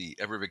them as the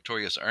Ever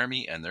Victorious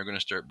Army, and they're going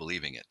to start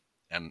believing it.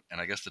 And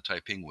I guess the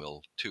Taiping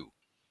will too.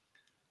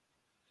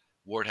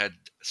 Ward had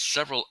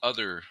several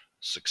other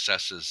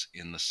successes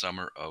in the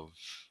summer of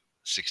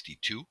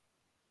 62,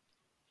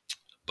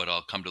 but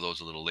I'll come to those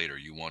a little later.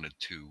 You wanted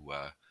to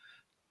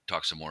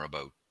talk some more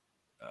about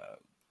uh,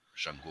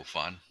 Zhang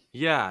Guofan?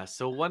 Yeah,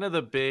 so one of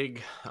the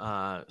big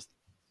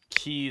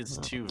keys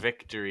to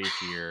victory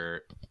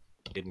here,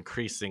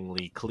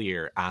 increasingly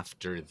clear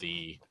after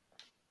the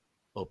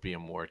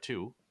Opium War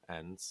 2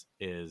 ends,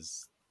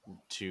 is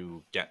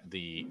to get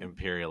the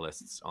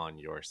imperialists on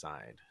your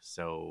side.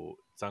 So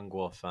Zhang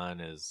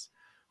Guofan is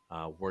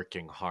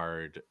working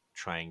hard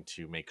trying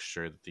to make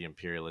sure that the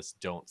imperialists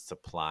don't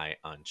supply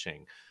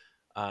Anqing.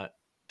 Uh,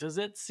 does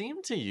it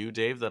seem to you,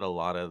 Dave, that a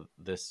lot of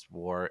this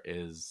war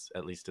is,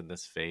 at least in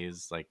this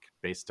phase, like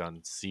based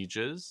on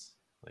sieges?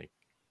 Like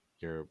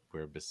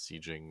we're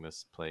besieging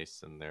this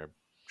place and they're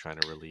trying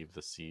to relieve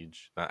the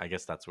siege. I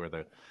guess that's where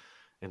the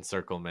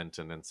encirclement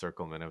and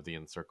encirclement of the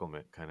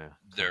encirclement kind of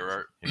There comes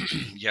are,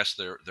 in. yes,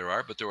 there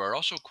are, but there are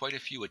also quite a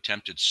few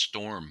attempted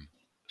storms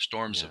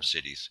Yeah, of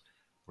cities.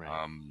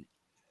 right. Um,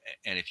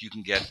 and if you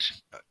can get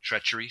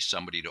treachery,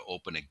 somebody to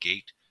open a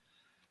gate,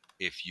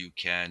 if you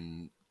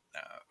can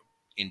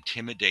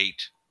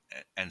intimidate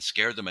and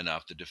scare them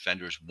enough, the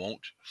defenders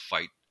won't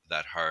fight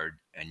that hard,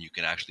 and you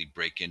can actually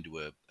break into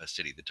a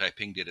city. The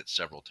Taiping did it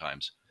several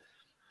times.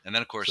 And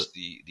then, of So course,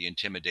 the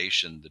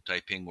intimidation. The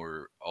Taiping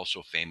were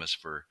also famous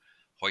for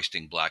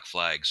hoisting black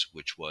flags,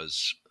 which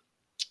was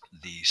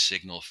the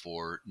signal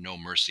for no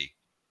mercy.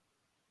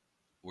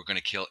 We're going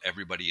to kill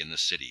everybody in the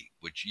city,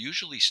 which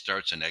usually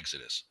starts an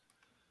exodus.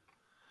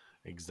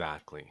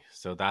 exactly.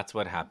 So that's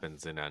what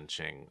happens in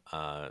Anqing.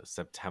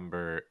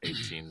 September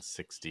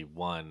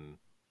 1861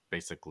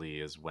 basically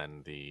is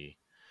when the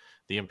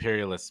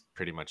imperialists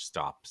pretty much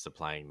stop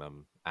supplying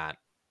them at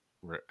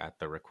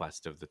the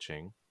request of the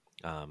Qing,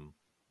 um,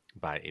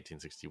 by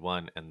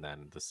 1861, and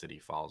then the city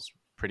falls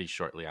pretty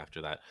shortly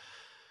after that.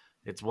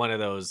 It's one of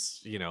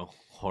those,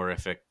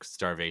 horrific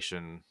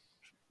starvation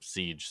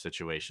siege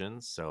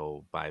situations.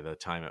 So by the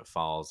time it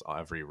falls,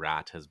 every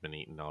rat has been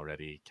eaten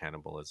already.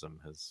 Cannibalism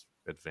has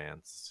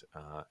advanced,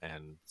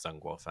 and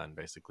Zhang Guofan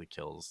basically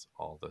kills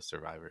all the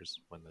survivors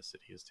when the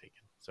city is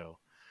taken. So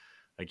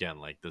again,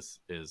 like this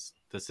is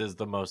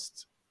the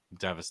most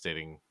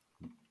devastating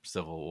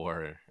civil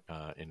war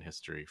in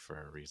history for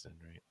a reason,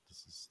 right?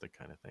 This is the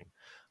kind of thing.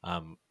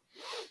 Um,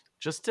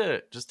 just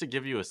to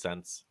give you a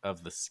sense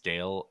of the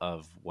scale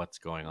of what's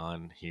going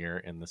on here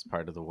in this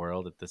part of the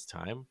world at this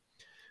time,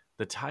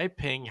 the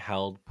Taiping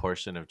held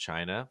portion of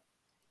China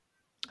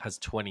has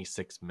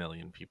 26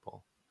 million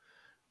people,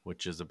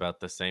 which is about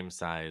the same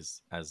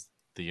size as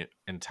the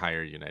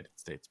entire United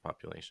States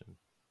population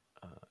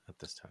at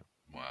this time.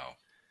 Wow.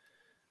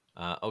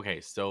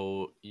 Okay,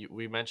 so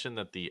we mentioned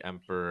that the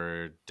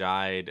emperor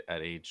died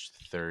at age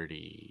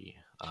 30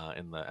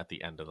 at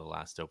the end of the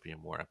last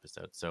Opium War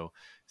episode. So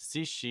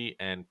Cixi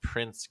and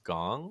Prince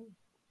Gong,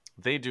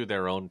 they do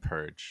their own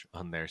purge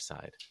on their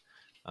side.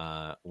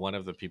 One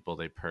of the people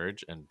they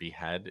purge and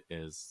behead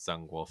is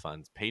Zhang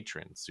Guofan's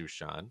patron, Su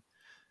Shan,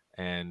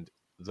 and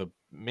the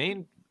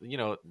main,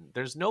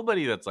 there's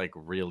nobody that's like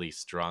really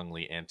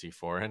strongly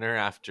anti-foreigner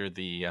after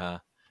the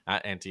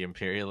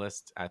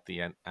anti-imperialist at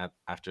the end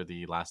after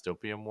the last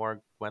Opium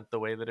War went the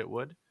way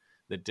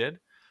that did,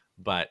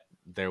 but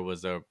there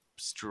was a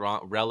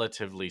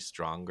relatively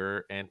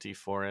stronger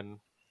anti-foreign,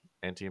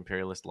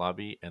 anti-imperialist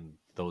lobby, and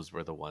those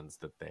were the ones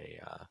that they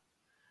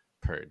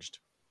purged.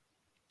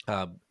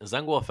 Zhang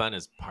Guofen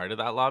is part of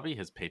that lobby,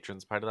 his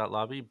patron's part of that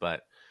lobby,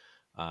 but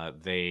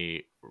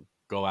they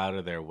go out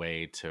of their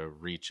way to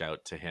reach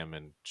out to him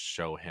and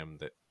show him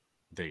that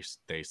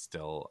they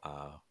still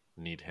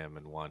need him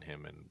and want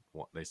him, and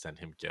they send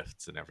him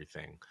gifts and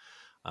everything,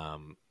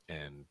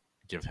 and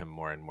give him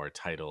more and more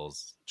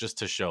titles just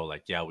to show,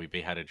 like, yeah, we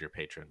beheaded your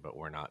patron, but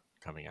we're not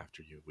coming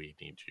after you. We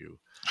need you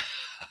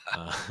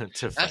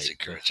to That's fight the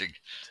encouraging.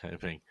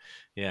 Taiping.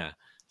 Yeah.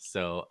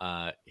 So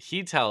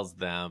he tells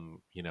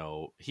them,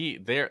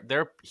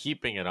 they're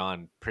heaping it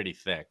on pretty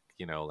thick,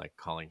 like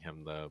calling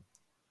him the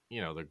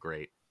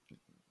great,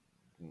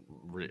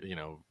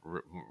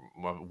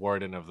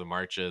 warden of the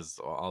marches,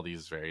 all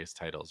these various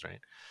titles, right?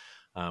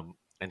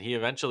 And he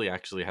eventually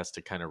actually has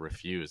to kind of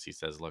refuse. He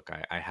says, "Look,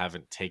 I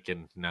haven't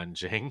taken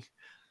Nanjing.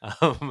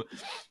 um,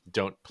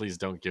 please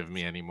don't give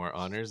me any more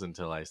honors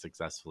until I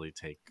successfully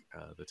take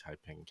the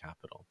Taiping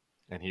capital."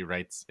 and he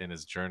writes in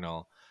his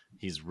journal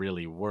he's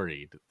really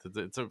worried.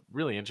 It's a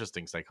really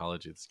interesting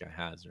psychology this guy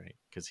has, right?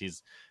 Because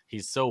he's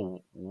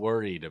so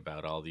worried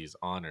about all these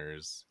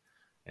honors,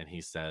 and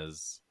he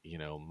says, you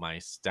know, my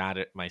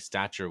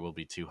stature will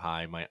be too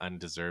high, my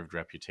undeserved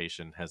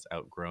reputation has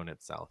outgrown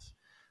itself.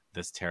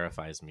 This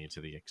terrifies me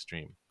to the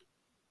extreme.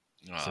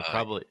 So Uh,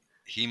 probably,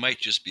 he might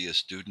just be a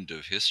student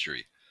of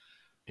history,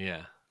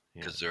 yeah,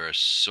 yeah. because there are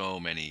so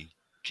many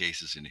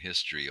cases in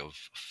history of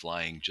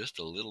flying just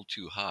a little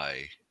too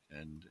high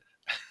and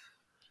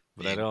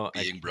But I being don't,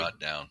 being brought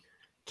down.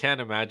 can't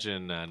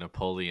imagine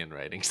Napoleon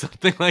writing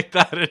something like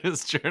that in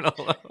his journal.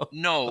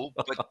 No,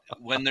 but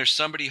when there's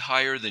somebody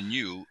higher than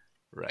you,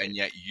 Right. and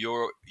yet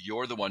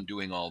you're the one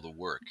doing all the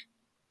work,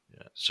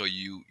 Yeah. so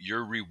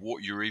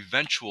your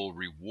eventual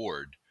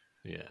reward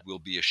Yeah. will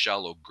be a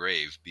shallow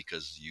grave,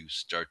 because you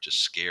start to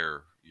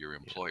scare your Yeah.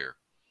 employer,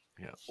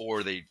 Yeah.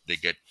 or they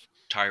get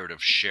tired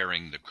of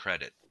sharing the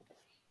credit.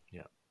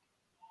 Yeah.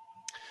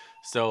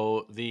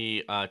 So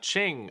the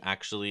Qing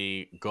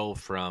actually go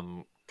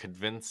from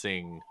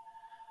convincing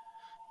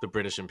the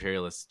British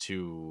imperialists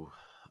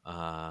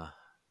uh,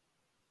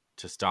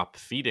 to stop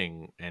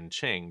feeding and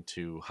Qing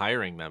to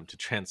hiring them to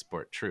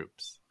transport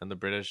troops, and the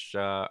British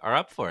are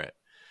up for it.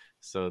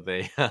 So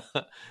they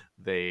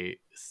they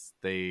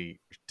they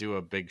do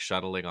a big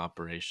shuttling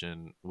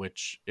operation,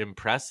 which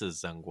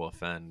impresses Zheng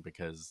Guofen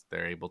because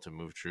they're able to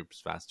move troops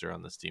faster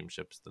on the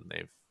steamships than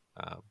they've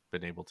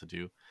been able to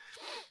do.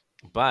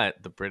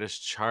 But the British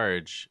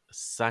charge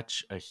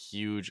such a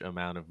huge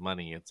amount of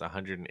money. It's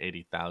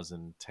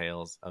 180,000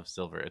 taels of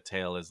silver. A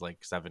tael is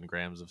like 7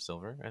 grams of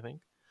silver, I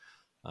think.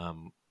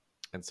 Um,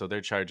 and so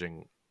they're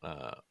charging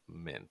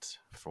mint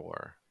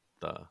for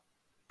the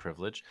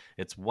privilege.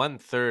 It's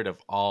 1/3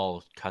 of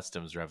all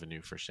customs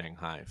revenue for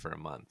Shanghai for a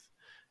month.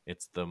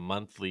 It's the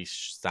monthly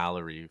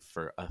salary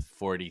for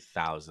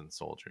 40,000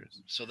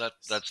 soldiers. So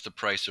that's the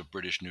price of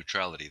British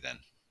neutrality then.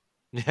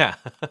 Yeah.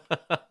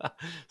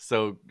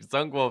 So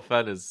Zhang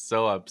Guofen is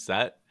so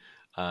upset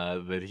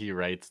that he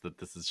writes that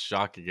this is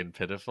shocking and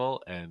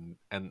pitiful, and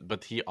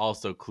but he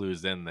also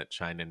clues in that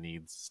China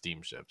needs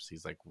steamships.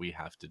 He's like, we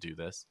have to do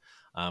this,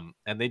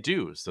 and they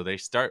do. So they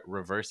start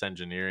reverse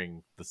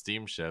engineering the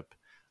steamship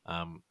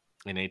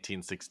in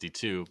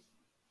 1862.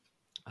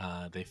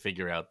 They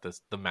figure out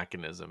the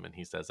mechanism, and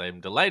he says, "I am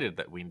delighted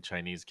that we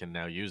Chinese can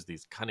now use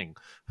these cunning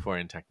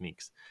foreign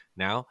techniques.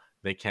 Now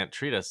they can't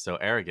treat us so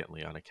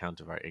arrogantly on account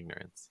of our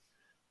ignorance."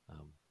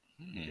 Um,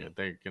 Hmm. yeah,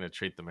 they're going to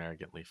treat them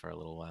arrogantly for a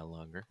little while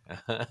longer,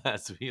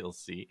 as we'll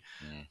see.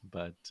 Hmm.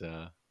 But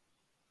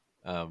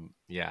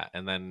yeah,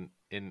 and then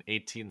in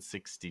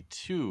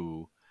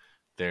 1862,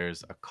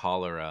 there's a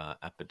cholera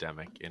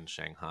epidemic in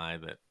Shanghai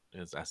that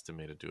is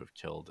estimated to have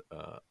killed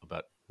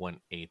about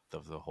 1/8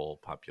 of the whole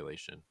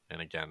population.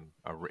 And again,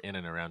 in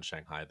and around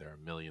Shanghai, there are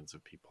millions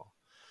of people.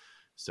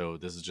 So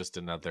this is just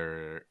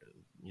another,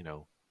 you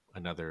know,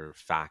 another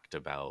fact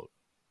about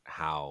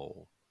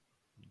how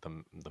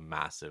the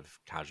massive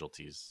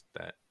casualties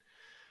that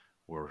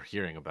we're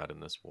hearing about in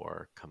this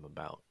war come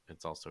about.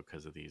 It's also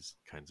because of these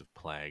kinds of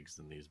plagues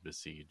and these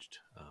besieged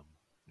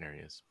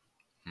areas.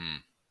 Hmm.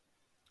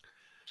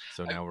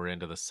 So I, now we're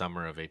into the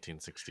summer of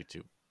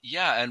 1862.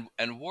 yeah,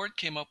 and Ward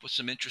came up with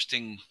some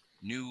interesting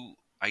new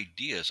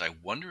ideas. I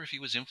wonder if he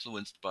was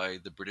influenced by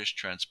the British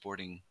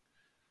transporting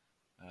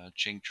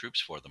Qing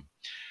troops for them.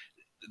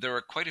 There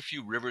are quite a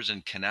few rivers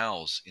and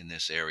canals in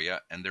this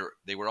area, and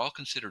they were all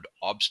considered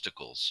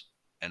obstacles.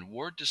 And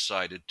Ward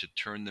decided to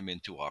turn them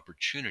into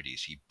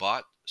opportunities. He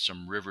bought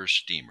some river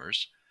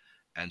steamers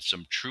and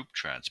some troop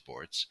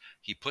transports.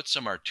 He put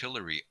some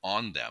artillery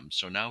on them,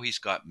 so now he's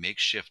got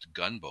makeshift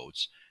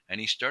gunboats, and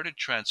he started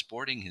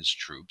transporting his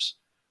troops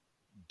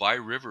by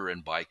river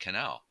and by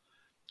canal,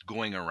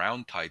 going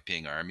around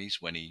Taiping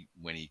armies when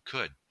he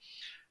could.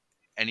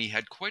 And he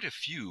had quite a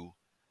few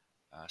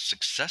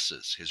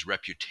successes. His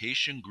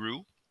reputation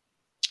grew,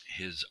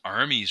 his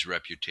army's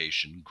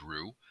reputation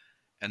grew,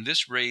 and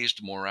this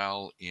raised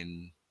morale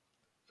in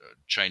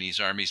Chinese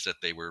armies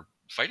that they were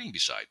fighting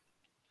beside.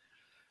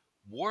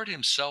 Ward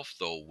himself,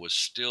 though, was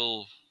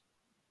still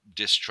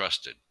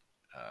distrusted.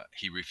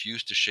 He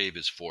refused to shave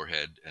his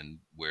forehead and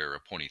wear a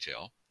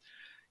ponytail.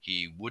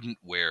 He wouldn't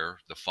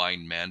wear the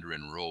fine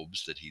Mandarin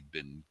robes that he'd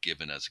been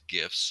given as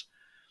gifts.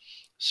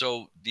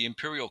 So the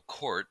imperial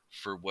court,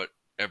 for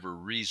whatever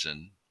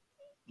reason,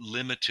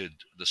 limited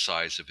the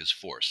size of his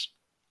force.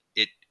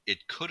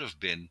 It could have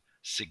been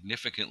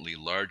significantly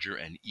larger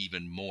and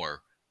even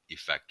more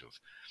effective.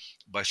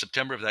 By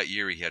September of that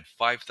year, he had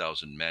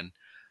 5,000 men.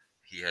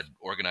 He had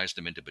organized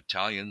them into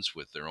battalions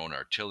with their own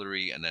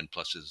artillery, and then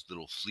plus his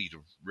little fleet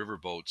of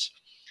riverboats.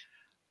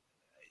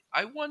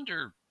 I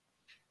wonder,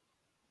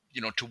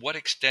 to what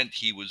extent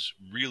he was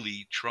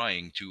really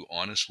trying to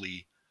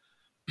honestly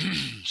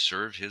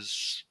serve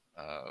his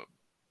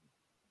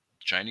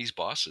Chinese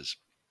bosses.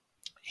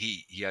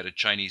 He had a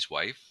Chinese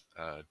wife,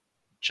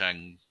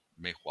 Chang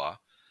Meihua.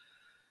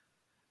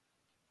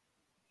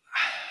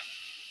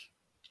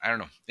 I don't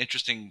know.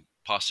 Interesting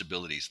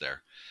possibilities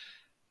there.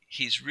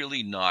 He's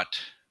really not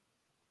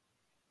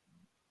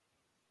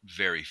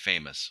very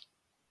famous,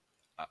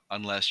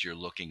 unless you're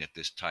looking at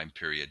this time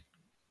period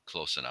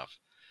close enough.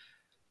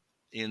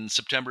 In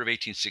September of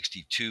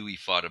 1862, he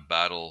fought a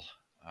battle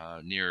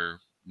near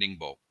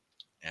Ningbo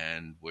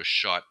and was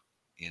shot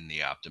in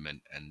the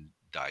abdomen and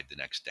died the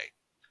next day.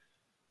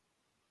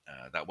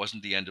 That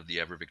wasn't the end of the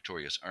ever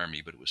victorious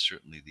army, but it was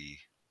certainly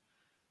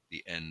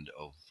the end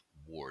of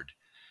Ward.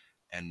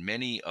 And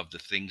many of the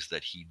things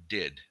that he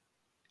did,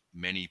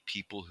 many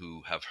people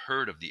who have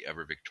heard of the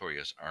ever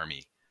victorious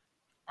army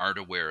aren't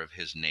aware of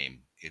his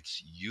name.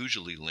 It's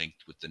usually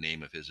linked with the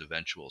name of his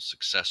eventual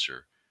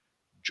successor,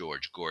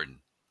 George Gordon,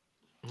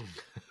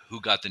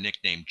 who got the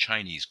nickname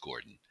Chinese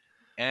Gordon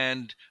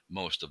and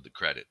most of the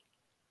credit.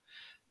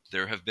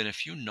 There have been a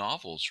few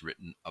novels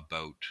written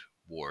about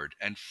Ward,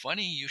 and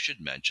funny you should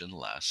mention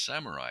Last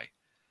Samurai.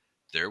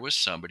 There was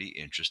somebody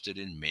interested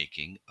in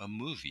making a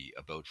movie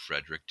about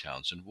Frederick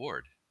Townsend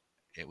Ward.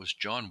 It was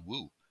John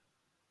Woo,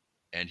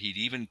 and he'd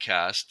even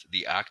cast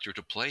the actor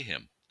to play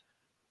him,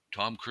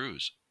 Tom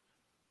Cruise.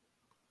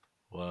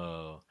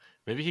 Whoa.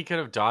 Maybe he could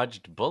have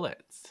dodged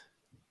bullets.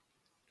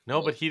 No,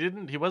 Well, but he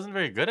didn't. He wasn't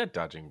very good at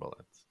dodging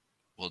bullets.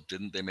 well,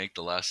 didn't they make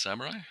The Last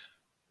Samurai?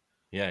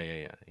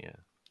 Yeah.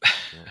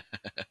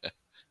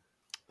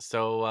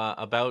 So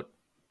about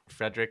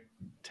Frederick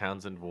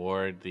Townsend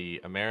Ward, the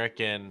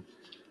American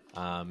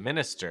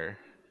minister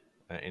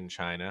in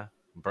China,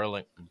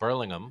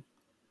 Burlingham,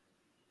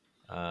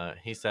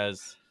 he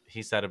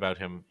said about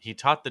him, he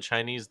taught the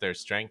Chinese their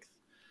strength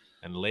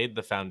and laid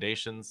the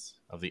foundations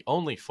of the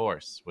only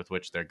force with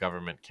which their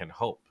government can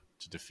hope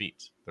to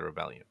defeat the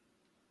rebellion.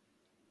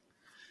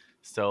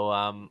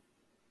 So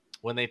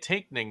when they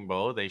take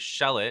Ningbo, they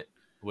shell it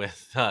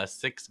with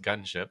 6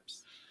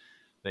 gunships.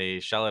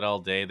 They shell it all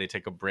day. They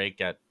take a break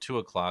at 2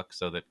 o'clock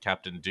so that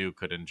Captain Du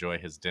could enjoy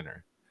his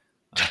dinner.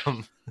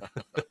 Um,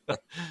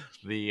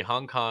 the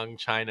Hong Kong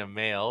China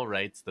Mail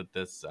writes that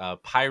this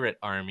pirate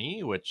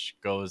army, which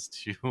goes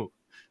to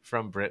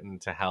from Britain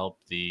to help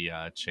the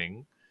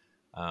Qing,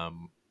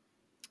 um,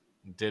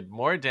 did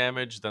more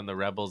damage than the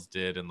rebels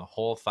did in the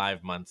whole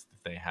 5 months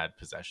that they had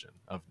possession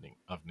of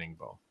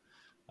Ningbo.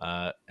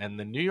 And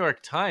the New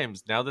York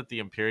Times, now that the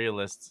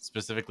imperialists,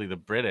 specifically the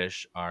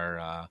British,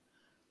 are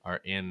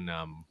in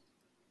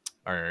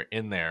are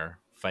in there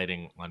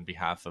fighting on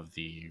behalf of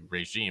the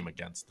regime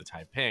against the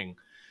Taiping,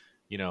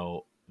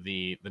 the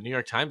New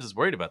York Times is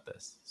worried about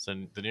this. So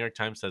the New York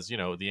Times says,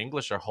 the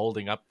English are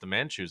holding up the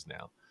Manchus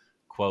now.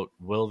 Quote,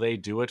 will they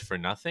do it for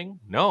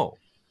nothing? No.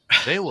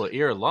 They will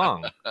ere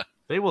long.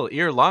 They will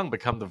ere long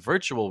become the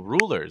virtual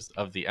rulers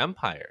of the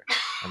empire.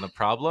 And the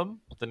problem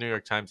the New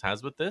York Times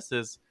has with this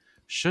is,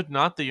 should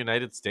not the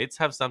United States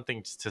have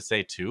something to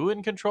say too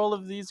in control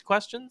of these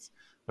questions,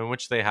 in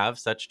which they have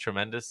such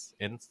tremendous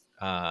interests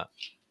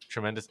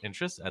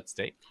at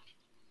stake?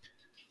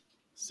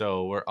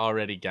 So we're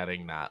already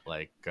getting that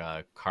like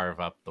carve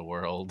up the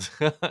world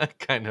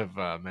kind of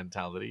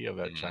mentality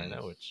about Mm.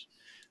 China,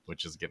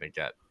 which is going to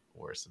get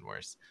worse and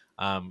worse.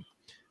 Um,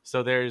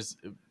 so there's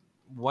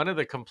one of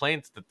the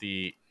complaints that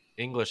the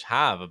English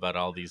have about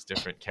all these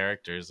different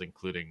characters,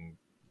 including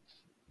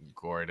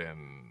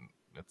Gordon,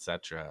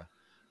 etc.,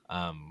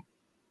 um,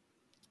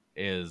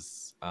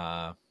 is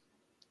uh,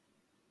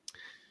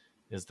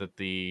 is that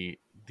these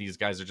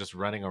guys are just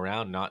running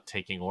around not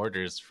taking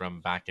orders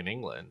from back in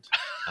England.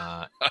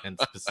 And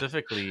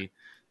specifically,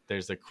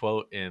 there's a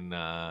quote in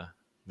the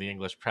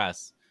English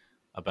press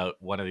about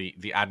one of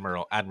the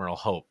Admiral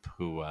Hope,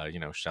 who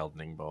shelled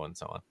Ningbo and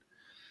so on.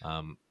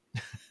 Um,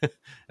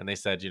 and they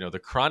said, the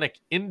chronic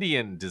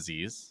Indian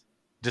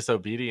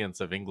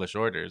disobedience of English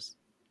orders,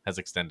 has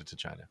extended to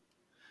China.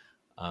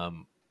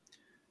 Um,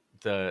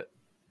 the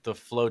the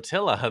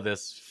flotilla,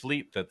 this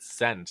fleet that's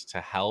sent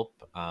to help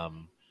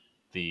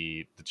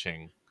the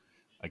Qing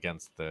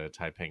against the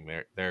Taiping,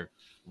 they're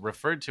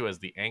referred to as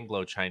the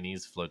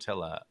Anglo-Chinese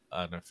flotilla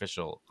on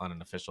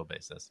an official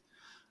basis.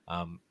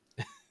 Um,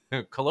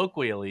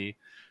 colloquially,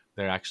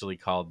 they're actually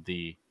called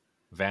the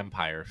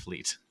Vampire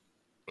Fleet.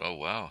 Oh,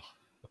 wow.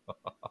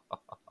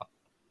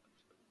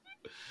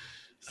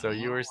 So Oh, wow.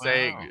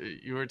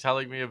 you were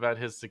telling me about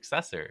his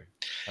successor,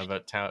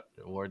 about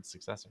Ward's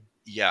successor.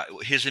 Yeah,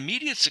 his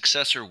immediate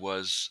successor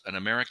was an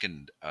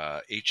American,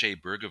 H.A.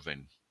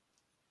 Bergevin,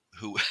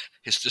 who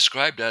is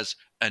described as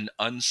an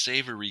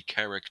unsavory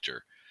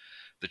character.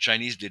 The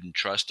Chinese didn't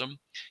trust him.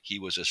 He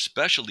was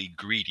especially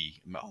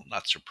greedy, well,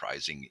 not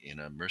surprising in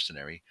a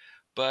mercenary,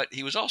 but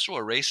he was also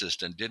a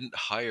racist and didn't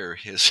hire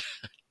his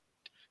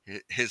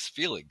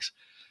feelings.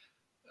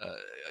 Uh,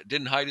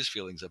 didn't hide his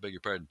feelings. I beg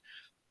your pardon.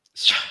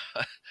 So,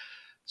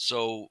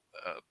 so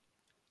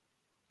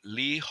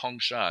Li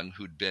Hongshang,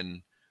 who'd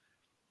been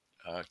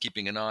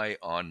keeping an eye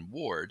on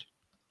Ward,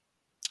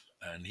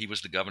 and he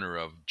was the governor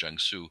of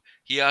Jiangsu,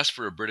 he asked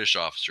for a British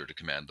officer to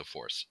command the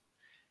force.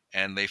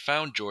 And they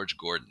found George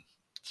Gordon.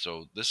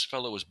 So this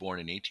fellow was born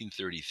in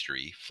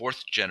 1833,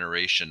 fourth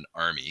generation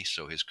army,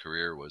 so his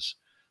career was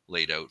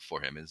laid out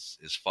for him.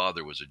 His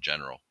father was a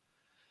general.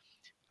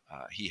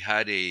 He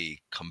had a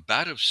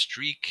combative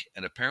streak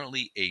and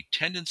apparently a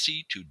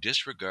tendency to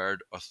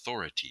disregard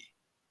authority.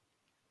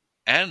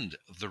 and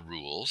the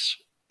rules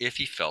if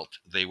he felt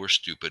they were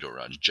stupid or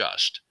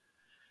unjust.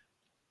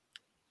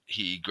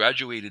 He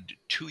graduated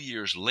 2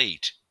 years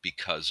late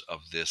because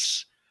of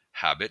this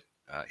habit.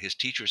 His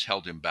teachers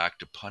held him back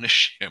to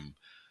punish him.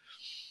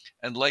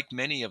 And like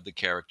many of the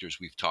characters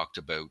we've talked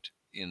about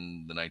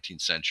in the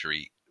 19th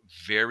century,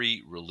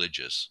 very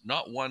religious,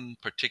 not one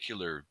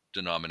particular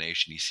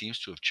denomination. He seems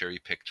to have cherry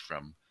picked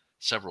from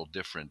several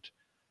different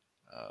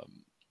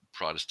um,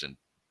 Protestant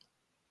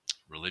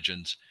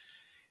religions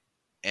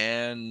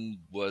and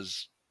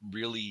was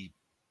really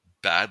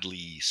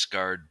badly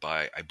scarred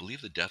by, I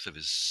believe, the death of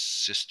his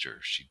sister.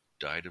 She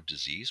died of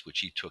disease, which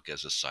he took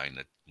as a sign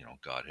that,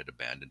 God had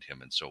abandoned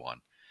him and so on.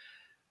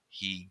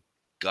 He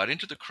got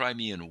into the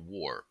Crimean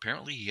War.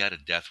 Apparently, he had a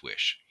death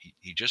wish.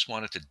 He just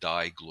wanted to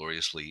die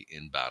gloriously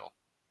in battle.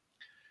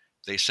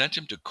 They sent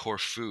him to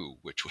Corfu,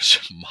 which was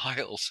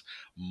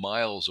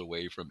miles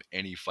away from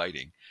any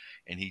fighting,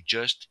 and he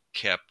just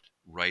kept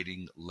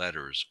writing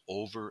letters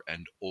over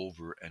and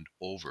over and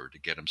over to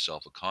get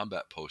himself a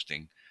combat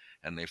posting,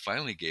 and they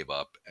finally gave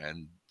up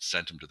and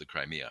sent him to the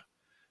Crimea,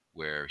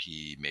 where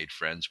he made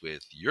friends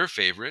with your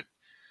favorite,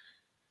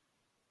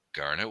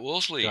 Garnet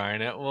Wolseley.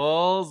 Garnet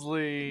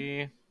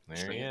Wolseley. There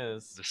he Same,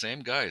 is. the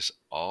same guys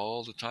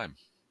all the time.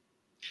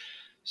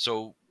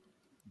 So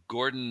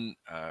Gordon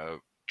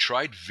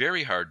tried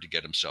very hard to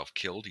get himself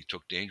killed. He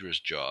took dangerous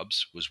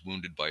jobs, was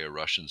wounded by a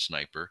Russian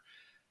sniper.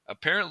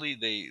 Apparently,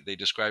 they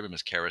describe him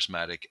as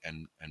charismatic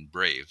and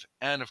brave.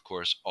 And of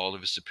course, all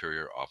of his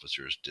superior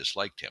officers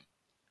disliked him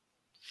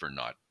for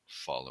not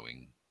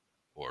following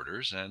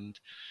orders and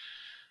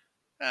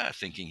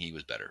thinking he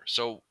was better.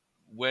 So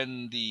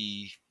when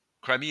the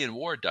Crimean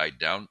War died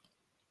down,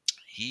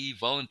 he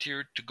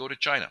volunteered to go to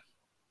China.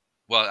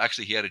 Well,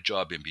 actually, he had a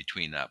job in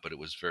between that, but it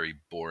was very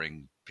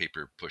boring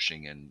paper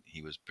pushing, and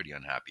he was pretty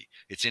unhappy.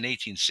 It's in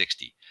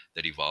 1860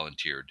 that he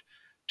volunteered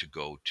to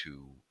go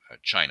to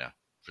China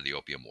for the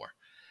Opium War.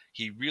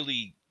 He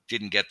really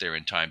didn't get there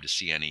in time to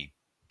see any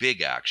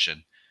big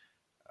action,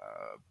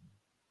 uh,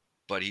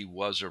 but he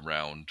was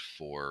around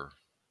for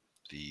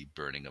the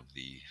burning of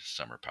the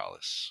Summer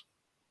Palace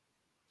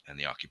and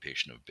the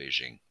occupation of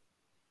Beijing.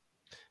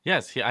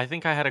 Yes, I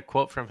think I had a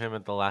quote from him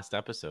at the last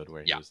episode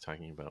where he Yeah. was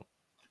talking about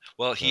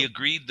Well, he the.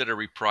 agreed that a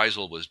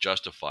reprisal was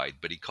justified,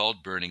 but he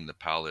called burning the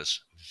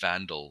palace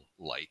vandal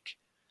like.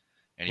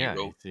 And he Yeah,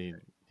 wrote,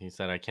 he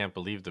said, "I can't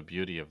believe the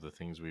beauty of the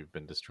things we've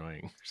been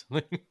destroying." Or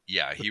something.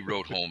 yeah, he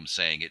wrote home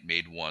saying it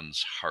made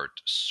one's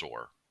heart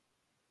sore.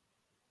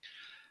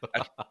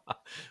 At,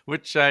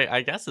 Which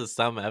I guess is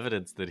some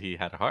evidence that he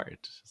had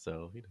heart.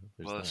 So there's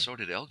well, that. so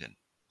did Elgin.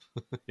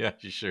 Yeah,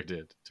 he sure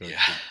did.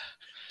 Yeah.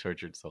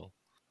 Tortured soul.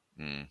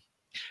 Mm.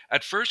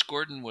 At first,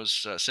 Gordon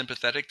was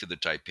sympathetic to the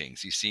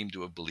Taipings. He seemed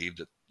to have believed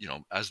that,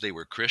 as they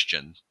were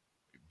Christian,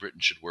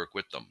 Britain should work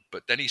with them.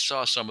 But then he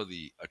saw some of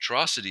the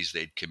atrocities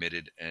they'd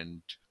committed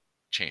and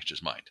changed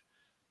his mind.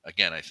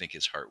 Again, I think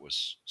his heart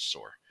was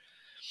sore.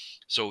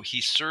 So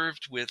he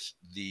served with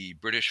the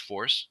British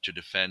force to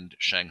defend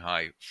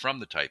Shanghai from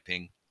the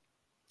Taiping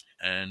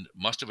and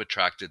must have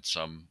attracted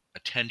some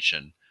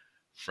attention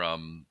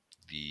from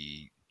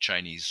the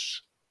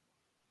Chinese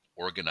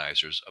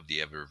organizers of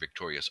the ever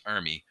victorious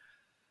army,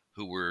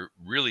 who were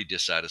really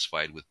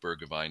dissatisfied with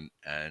Burgoyne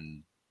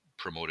and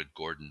promoted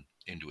Gordon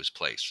into his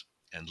place.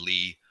 And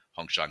Li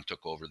Hongshang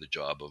took over the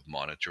job of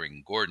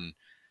monitoring Gordon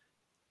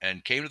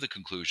and came to the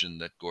conclusion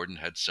that Gordon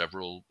had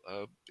several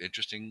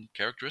interesting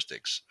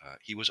characteristics.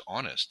 He was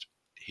honest.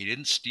 He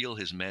didn't steal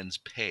his men's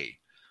pay.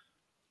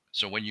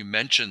 So when you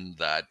mention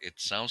that, it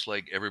sounds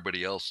like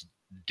everybody else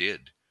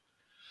did.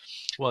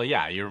 Well,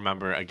 yeah, you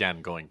remember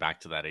again going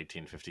back to that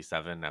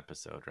 1857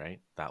 episode, right?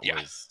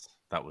 Yeah.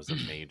 That was a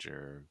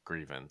major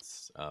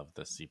grievance of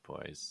the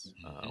sepoys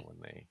Mhm. when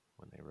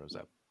they rose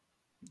up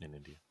in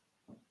India.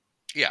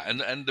 Yeah,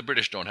 and the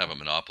British don't have a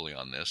monopoly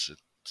on this. It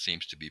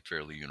seems to be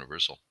fairly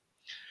universal.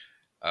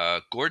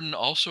 Gordon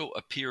also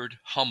appeared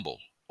humble,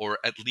 or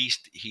at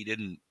least he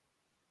didn't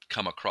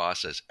come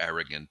across as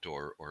arrogant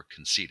or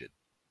conceited.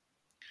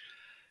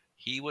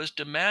 He was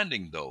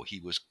demanding, though. He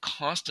was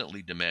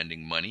constantly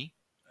demanding money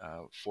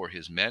for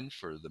his men,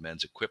 for the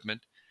men's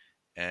equipment,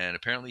 and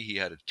apparently he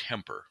had a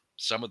temper.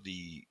 Some of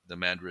the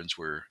mandarins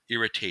were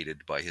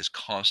irritated by his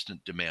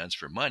constant demands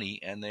for money,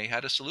 and they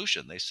had a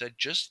solution. They said,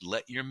 just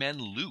let your men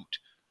loot.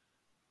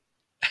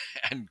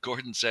 And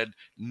Gordon said,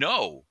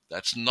 no,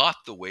 that's not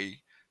the way,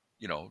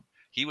 you know,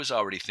 he was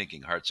already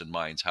thinking hearts and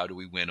minds. How do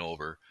we win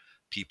over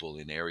people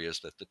in areas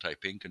that the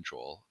Taiping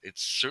control?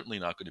 It's certainly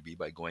not going to be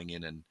by going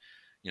in and,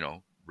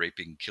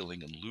 raping,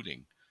 killing, and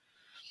looting.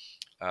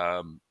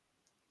 Um,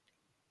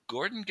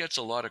 Gordon gets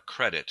a lot of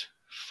credit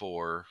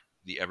for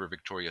the ever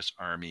victorious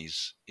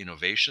army's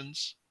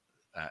innovations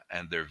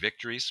and their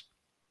victories.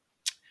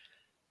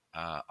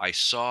 I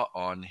saw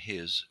on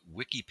his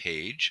wiki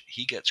page,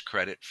 he gets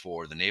credit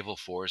for the naval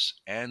force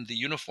and the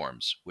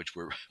uniforms, which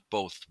were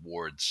both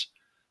Ward's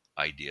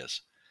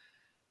ideas.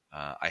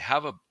 I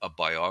have a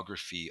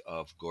biography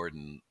of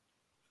Gordon.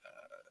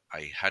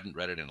 I hadn't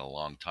read it in a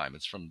long time.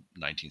 It's from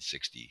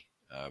 1960.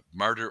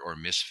 Martyr or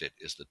Misfit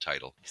is the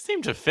title. You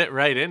seem to fit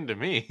right into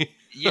me.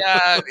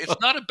 Yeah, it's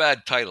not a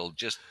bad title.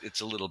 Just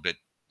it's a little bit,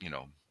 you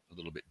know, a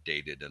little bit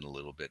dated and a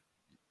little bit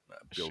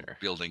Sure.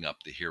 building up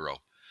the hero.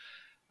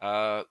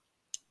 Uh,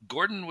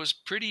 Gordon was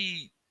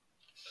pretty.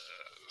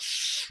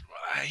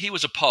 He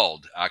was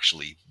appalled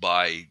actually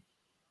by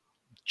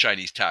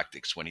Chinese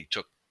tactics when he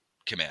took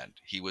command.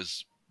 He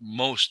was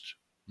most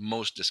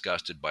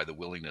disgusted by the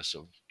willingness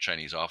of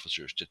Chinese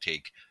officers to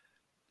take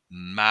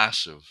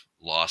massive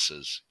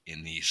losses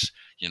in these,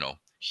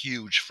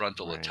 huge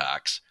frontal Right.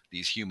 attacks,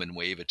 these human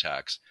wave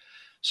attacks.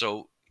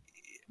 So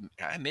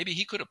maybe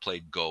he could have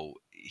played go.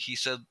 He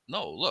said,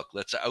 "No, look,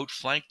 let's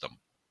outflank them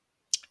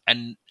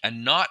and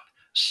not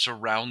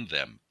surround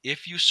them.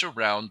 If you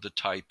surround the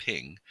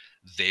Taiping,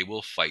 they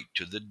will fight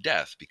to the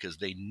death because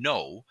they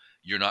know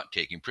you're not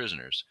taking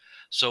prisoners.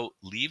 So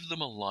leave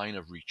them a line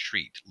of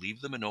retreat,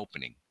 leave them an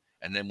opening,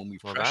 and then when we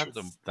Well, pressure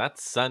them,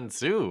 that's Sun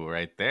Tzu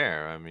right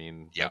there. I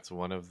mean, yeah, that's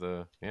one of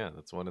the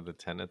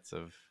tenets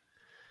of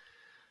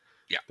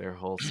yeah, their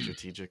whole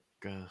strategic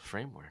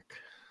framework.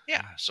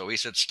 yeah. So he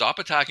said, stop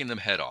attacking them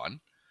head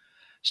on,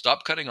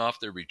 stop cutting off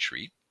their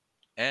retreat,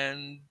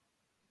 and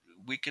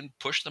we can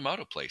push them out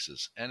of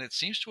places. And it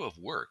seems to have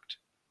worked.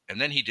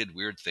 And then he did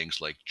weird things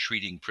like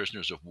treating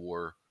prisoners of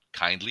war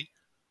kindly.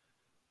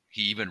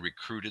 He even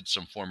recruited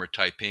some former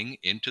Taiping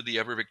into the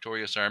ever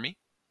victorious army.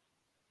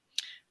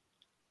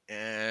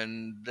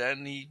 And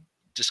then he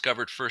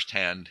discovered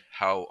firsthand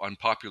how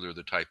unpopular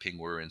the Taiping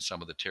were in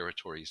some of the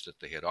territories that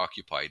they had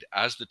occupied.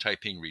 As the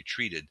Taiping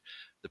retreated,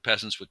 the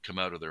peasants would come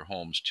out of their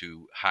homes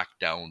to hack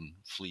down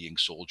fleeing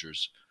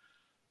soldiers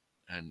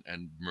and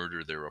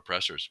murder their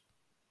oppressors.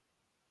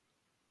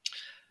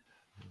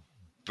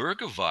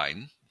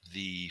 Burgevine,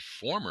 the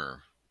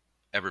former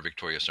ever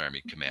victorious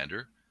army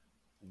commander,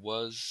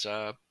 was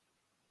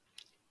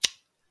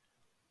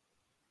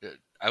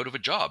out of a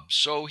job.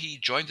 So he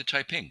joined the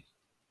Taiping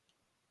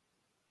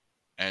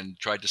and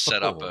tried to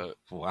set up Oh,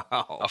 a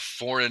wow.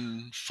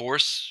 foreign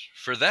force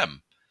for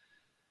them.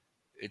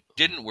 It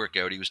didn't work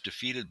out. He was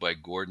defeated by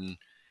Gordon.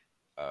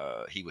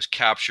 He was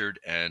captured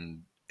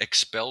and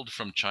expelled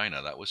from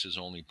China. That was his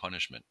only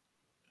punishment.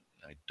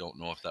 I don't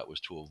know if that was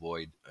to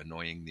avoid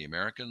annoying the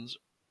Americans.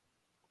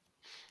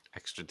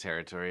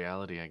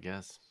 Extraterritoriality, I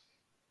guess.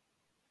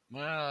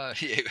 Well, I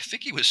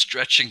think he was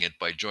stretching it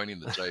by joining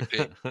the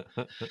Taiping.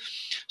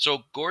 So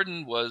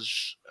Gordon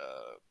was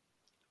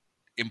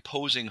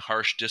imposing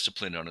harsh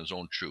discipline on his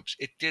own troops.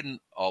 It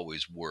didn't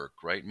always work,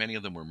 right? Many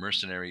of them were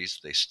mercenaries.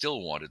 They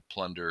still wanted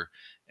plunder,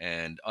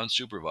 and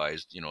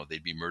unsupervised,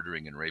 they'd be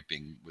murdering and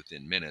raping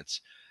within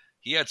minutes.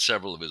 He had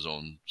several of his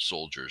own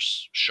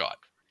soldiers shot.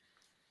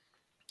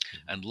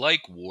 And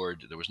like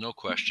Ward, there was no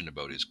question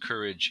about his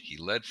courage. He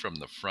led from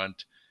the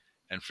front,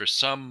 and for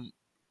some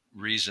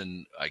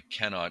reason I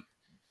cannot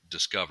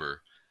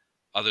discover,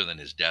 other than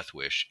his death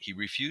wish, he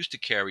refused to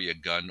carry a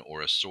gun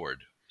or a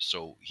sword.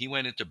 So he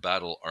went into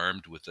battle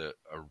armed with a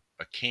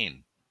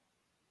cane.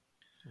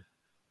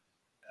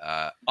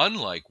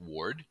 Unlike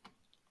Ward,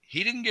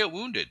 he didn't get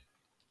wounded.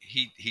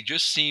 He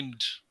just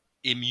seemed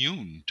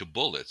immune to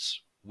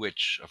bullets,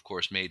 which of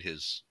course made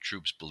his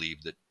troops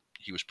believe that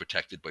he was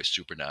protected by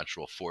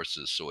supernatural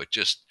forces. So it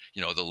just,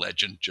 the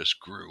legend just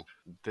grew.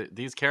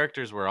 These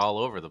characters were all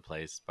over the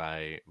place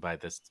by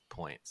this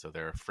point. So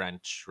there are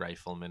French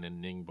riflemen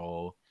in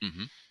Ningbo.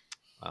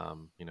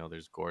 Hmm.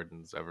 There's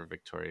Gordon's ever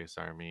victorious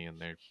army,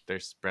 and they're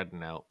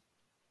spreading out,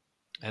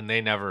 and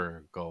they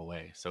never go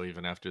away. So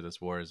even after this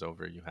war is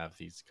over, you have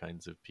these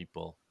kinds of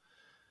people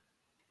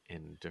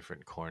in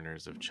different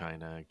corners of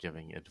China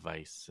giving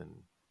advice and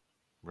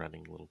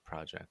running little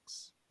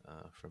projects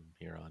from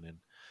here on in.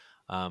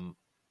 Um,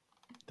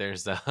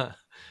 there's a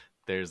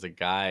there's a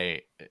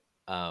guy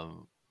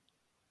um,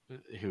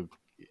 who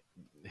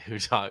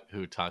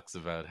who talks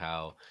about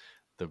how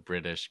the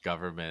British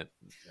government,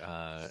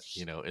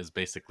 is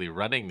basically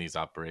running these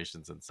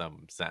operations in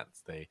some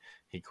sense.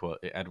 He quote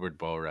Edward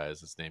Bora is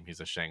his name. He's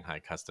a Shanghai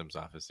customs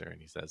officer,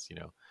 and he says,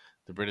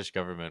 the British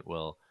government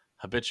will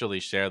habitually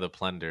share the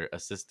plunder,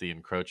 assist the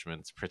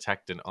encroachments,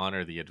 protect and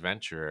honor the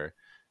adventurer,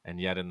 and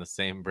yet in the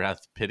same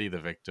breath pity the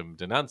victim,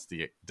 denounce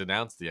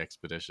the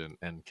expedition,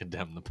 and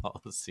condemn the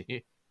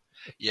policy.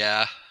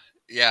 Yeah,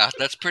 yeah,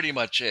 that's pretty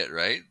much it,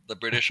 right? The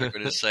British are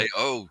going to say,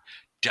 "Oh,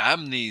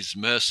 damn these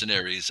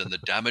mercenaries and the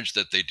damage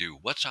that they do.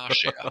 What's our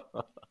share?"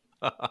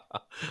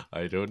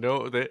 I don't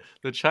know.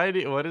 The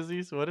Chinese. What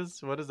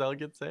does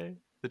Elgin say?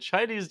 The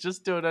Chinese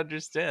just don't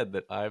understand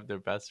that I'm their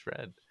best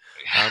friend.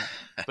 Um,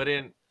 but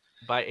in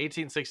by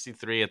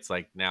 1863, it's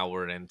like now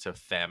we're into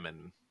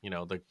famine.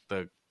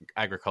 The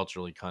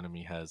agricultural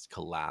economy has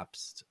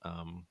collapsed,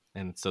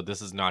 and so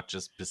this is not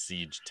just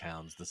besieged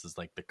towns. This is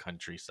like the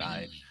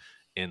countryside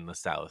in the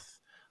south.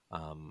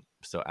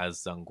 So as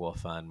Zheng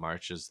Guofan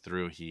marches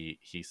through, he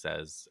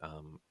says,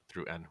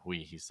 through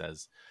Anhui, he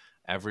says,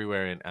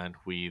 everywhere in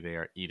Anhui they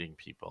are eating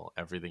people.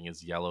 Everything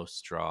is yellow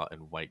straw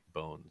and white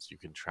bones. You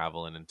can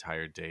travel an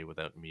entire day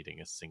without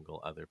meeting a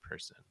single other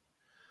person.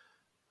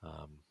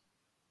 Um,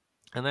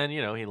 And then,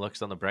 he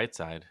looks on the bright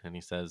side and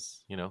he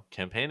says,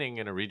 campaigning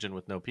in a region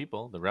with no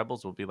people, the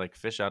rebels will be like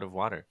fish out of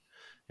water.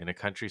 In a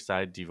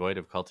countryside devoid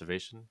of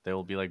cultivation, they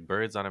will be like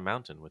birds on a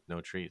mountain with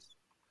no trees,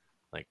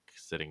 like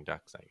sitting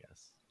ducks, I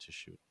guess, to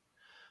shoot.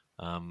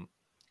 Um,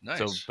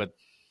 Nice. but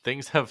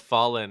things have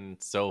fallen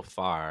so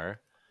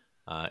far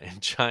in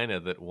China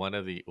that one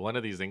of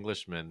these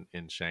Englishmen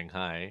in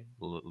Shanghai,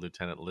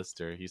 Lieutenant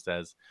Lister, he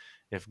says,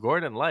 if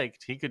Gordon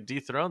liked, he could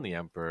dethrone the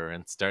emperor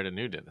and start a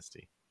new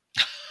dynasty.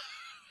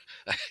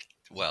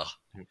 Well,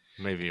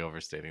 Maybe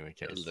overstating the a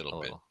case little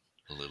a bit, little.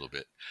 a little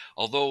bit.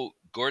 Although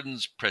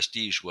Gordon's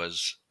prestige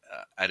was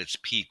at its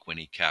peak when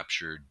he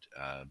captured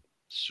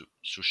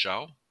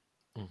Sushao,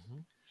 Hmm.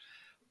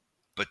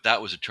 but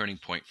that was a turning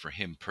point for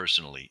him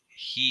personally.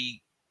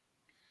 He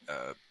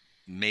uh,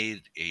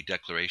 made a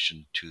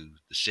declaration to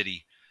the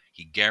city.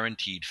 He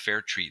guaranteed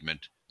fair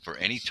treatment for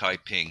any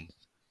Taiping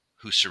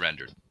who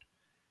surrendered.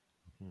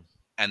 Hmm.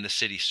 And the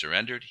city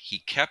surrendered. He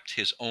kept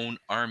his own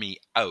army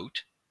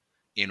out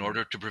in Hmm.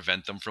 order to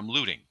prevent them from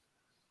looting.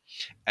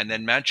 And Hmm.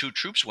 then Manchu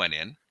troops went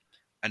in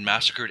and Right.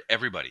 massacred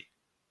everybody,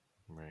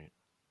 Right.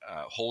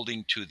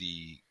 holding to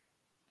the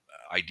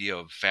idea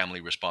of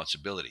family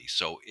responsibility.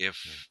 So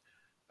Yeah. if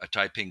a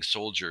Taiping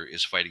soldier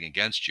is fighting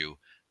against you,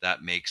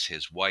 that makes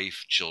his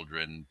wife,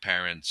 children,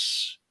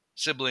 parents,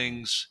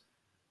 Right. siblings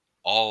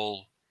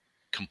all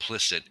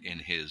complicit in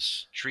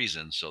his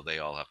treason, so they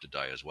all have to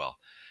die as well.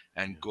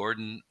 And Yeah.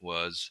 Gordon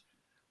was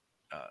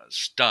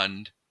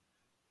stunned,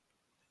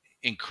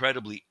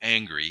 incredibly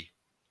angry,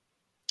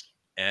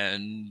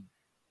 and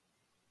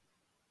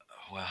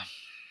well,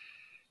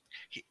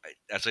 he,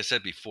 as I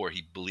said before,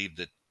 he believed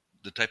that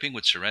the Taiping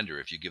would surrender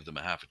if you give them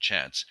a half a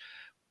chance.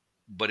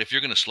 But if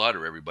you're going to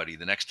slaughter everybody,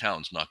 the next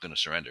town's not going to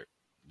surrender.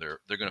 They're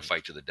going to Right.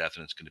 fight to the death,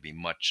 and it's going to be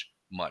much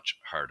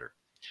harder.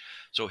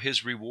 So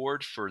his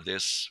reward for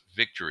this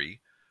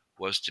victory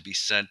was to be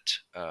sent.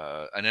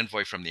 An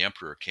envoy from the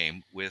emperor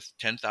came with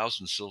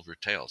 10,000 silver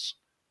taels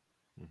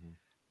Hmm.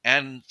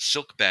 and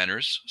silk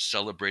banners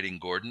celebrating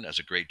Gordon as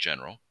a great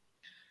general.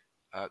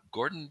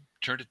 Gordon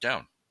turned it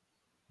down.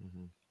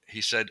 Hmm.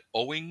 He said,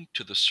 owing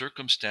to the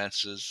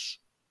circumstances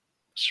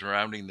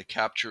surrounding the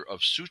capture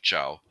of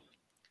Suchao,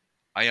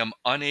 I am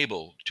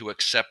unable to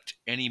accept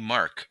any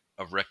mark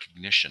of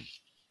recognition.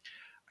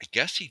 I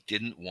guess he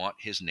didn't want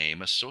his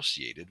name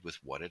associated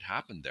with what had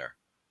happened there.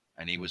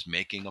 And he was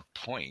making a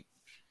point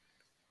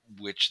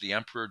which the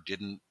emperor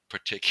didn't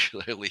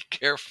particularly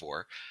care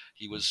for.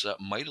 He was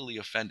mightily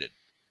offended.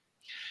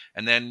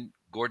 And then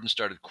Gordon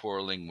started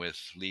quarreling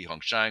with Li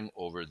Hongshang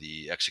over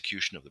the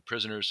execution of the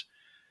prisoners,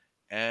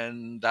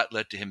 and that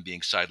led to him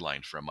being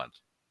sidelined for a month.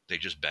 They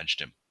just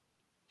benched him.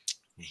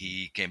 Hmm.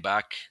 He came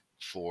back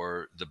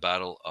for the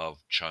Battle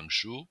of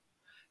Changshu,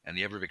 and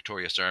the ever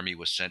victorious army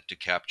was sent to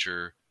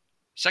capture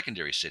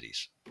secondary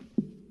cities.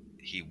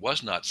 He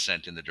was not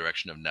sent in the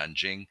direction of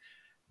Nanjing.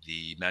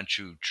 The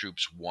Manchu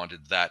troops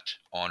wanted that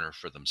honor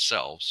for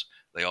themselves.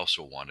 They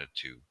also wanted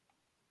to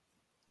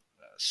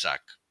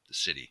sack the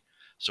city.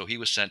 So he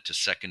was sent to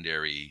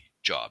secondary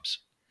jobs.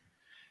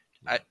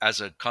 Yeah. As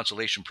a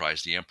consolation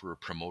prize, the emperor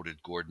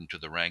promoted Gordon to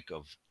the rank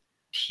of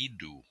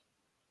Tidu,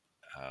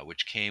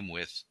 which came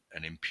with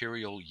an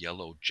imperial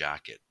yellow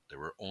jacket. There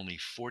were only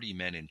 40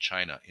 men in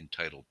China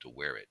entitled to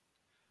wear it.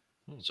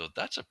 Hmm. So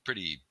that's a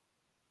pretty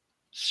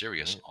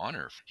serious Right.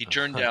 honor. He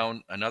turned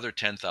down another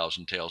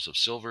 10,000 taels of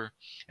silver,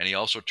 and he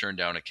also turned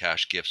down a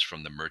cash gifts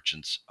from the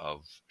merchants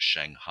of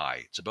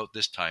Shanghai. It's about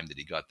this time that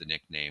he got the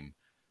nickname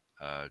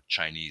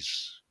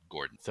Chinese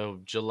Gordon. So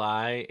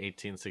July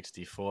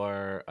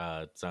 1864,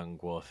 Zheng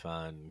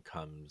Guofan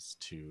comes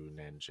to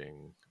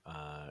Nanjing.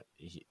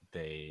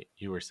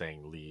 You were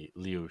saying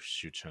Liu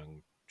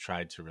Xucheng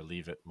tried to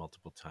relieve it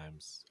multiple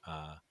times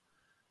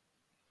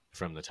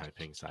from the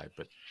Taiping side,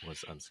 but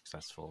was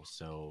unsuccessful.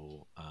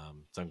 So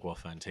Zheng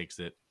Guofan takes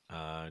it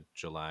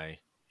July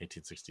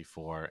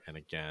 1864, and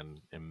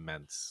again,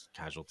 immense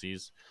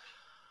casualties.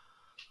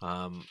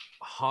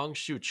 Hong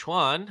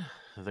Xiuquan,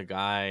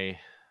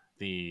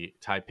 the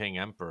Taiping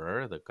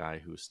emperor, the guy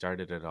who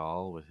started it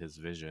all with his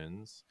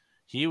visions,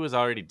 he was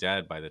already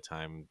dead by the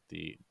time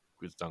the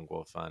Guizhou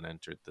Guofan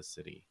entered the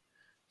city.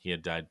 He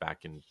had died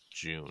back in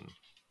June.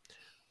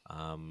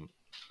 Um,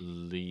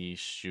 Li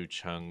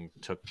Shucheng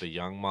took the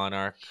young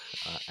monarch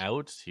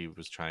out. He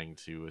was trying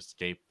to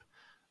escape,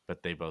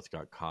 but they both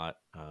got caught,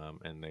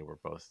 and they were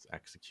both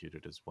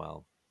executed as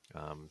well.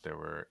 There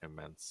were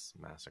immense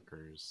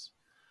massacres,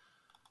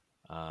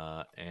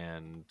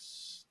 and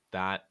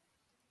that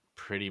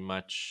pretty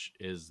much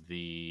is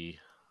the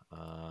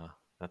uh,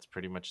 that's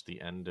pretty much the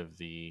Well, end of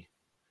the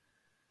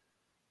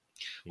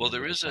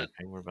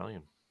Taiping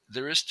Rebellion.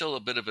 there is still a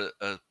bit of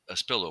a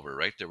spillover,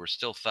 right? There were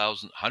still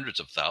thousands, hundreds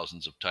of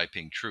thousands of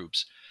Taiping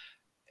troops,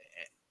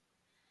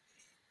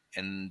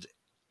 and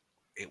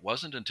it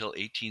wasn't until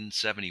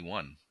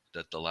 1871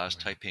 that the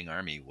last Right. Taiping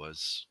army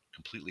was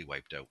completely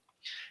wiped out.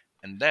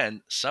 And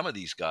then some of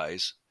these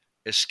guys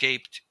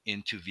escaped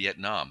into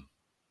Vietnam,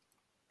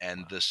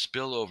 and Wow. the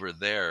spillover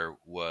there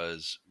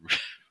was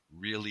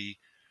really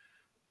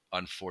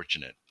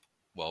unfortunate.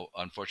 well,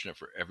 unfortunate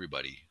for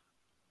everybody,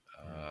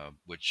 Mm,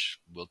 which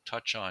we'll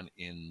touch on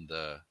in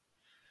the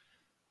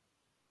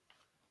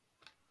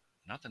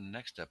not the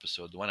next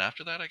episode, the one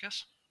after that, I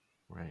guess.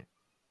 right.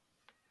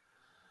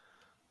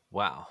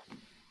 Wow.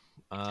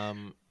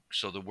 Um,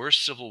 So the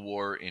worst civil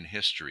war in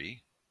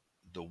history,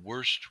 the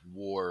worst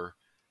war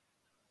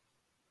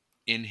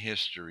in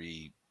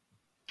history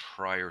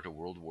prior to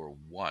World War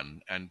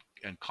One, and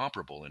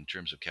comparable in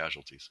terms of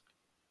casualties.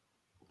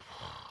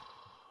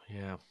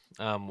 yeah.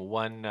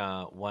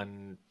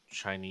 One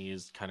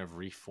Chinese kind of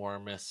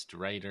reformist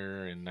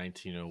writer in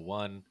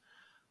 1901,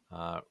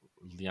 uh,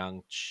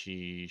 Liang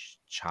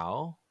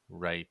Chao,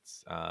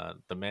 writes,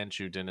 the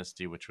Manchu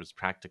dynasty, which was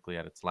practically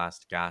at its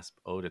last gasp,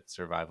 owed its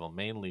survival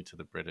mainly to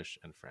the British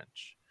and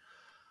French.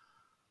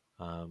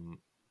 Um,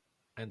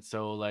 and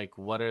so, like,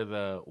 what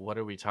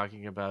are we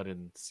talking about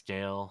in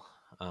scale?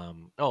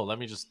 Oh, let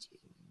me just,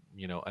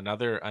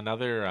 another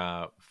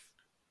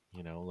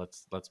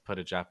let's put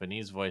a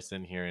Japanese voice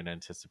in here in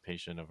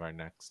anticipation of our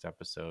next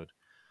episode.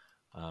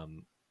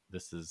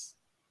 This is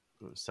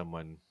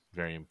someone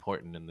very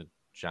important in the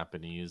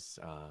Japanese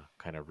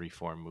kind of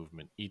reform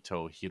movement,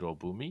 Ito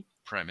Hirobumi,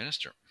 Prime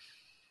Minister.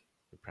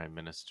 the prime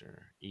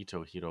minister.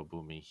 Ito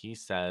Hirobumi. He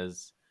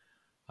says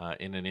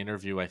in an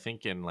interview, I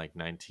think in like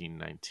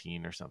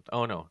 1919 or something.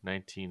 Oh no,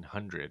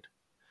 1900.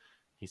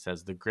 He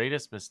says, the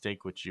greatest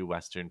mistake which you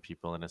Western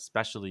people, and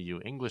especially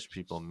you English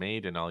people,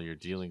 made in all your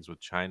dealings with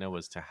China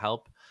was to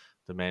help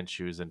the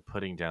Manchus in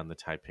putting down the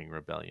Taiping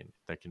Rebellion.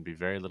 There can be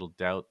very little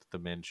doubt that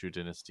the Manchu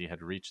dynasty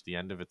had reached the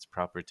end of its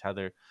proper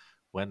tether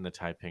when the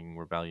Taiping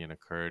Rebellion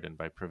occurred, and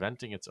by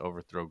preventing its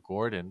overthrow,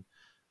 Gordon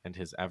and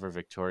his ever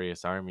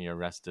victorious army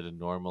arrested a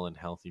normal and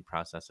healthy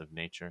process of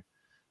nature.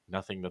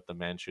 Nothing that the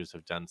Manchus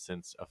have done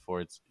since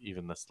affords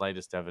even the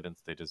slightest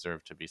evidence they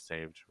deserve to be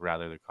saved,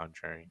 rather the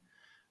contrary.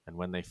 And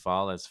when they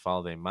fall, as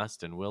fall they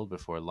must and will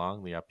before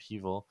long, the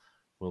upheaval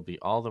will be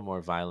all the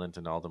more violent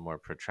and all the more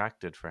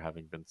protracted for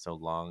having been so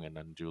long and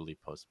unduly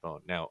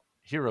postponed. Now,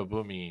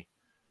 Hirobumi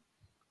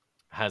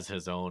has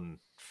his own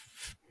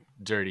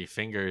dirty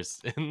fingers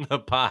in the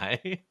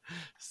pie,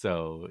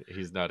 so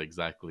he's not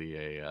exactly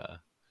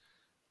a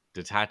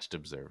detached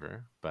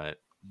observer,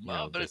 but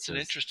Well, but it's this an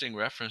is, interesting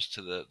reference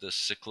to the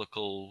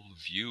cyclical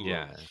view of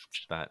yeah,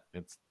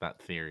 it's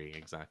that theory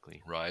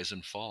exactly. rise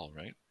and fall,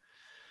 right?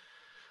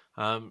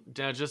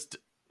 Now, just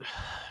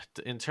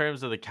in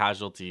terms of the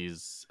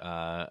casualties,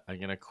 I'm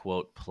going to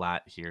quote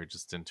Platt here,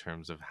 just in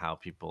terms of how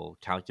people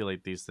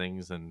calculate these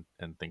things and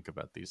think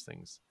about these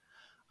things.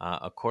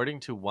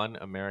 According to one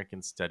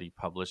American study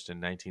published in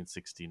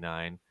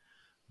 1969,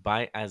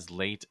 by as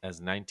late as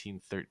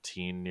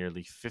 1913,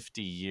 nearly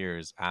 50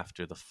 years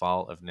after the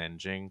fall of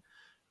Nanjing,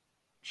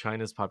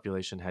 China's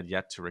population had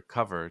yet to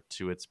recover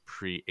to its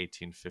pre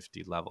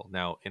 1850 level.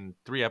 Now, in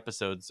 3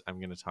 episodes, I'm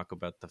going to talk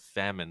about the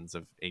famines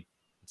of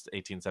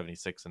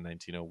 1876 and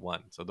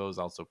 1901. So those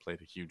also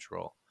played a huge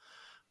role.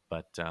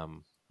 But,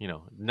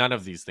 none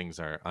of these things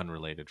are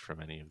unrelated from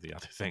any of the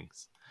other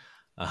things,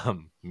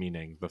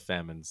 meaning the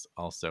famines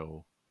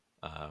also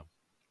uh,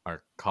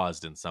 are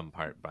caused in some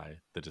part by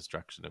the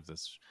destruction of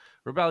this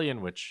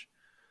rebellion, which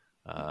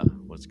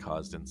was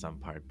caused in some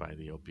part by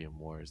the Opium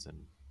Wars and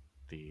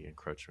the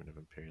encroachment of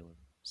imperialism.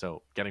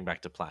 So, getting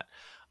back to Platt,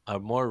 a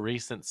more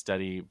recent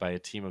study by a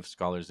team of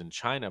scholars in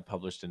China,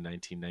 published in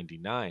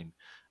 1999,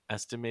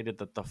 estimated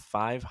that the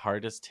five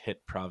hardest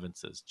hit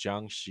provinces,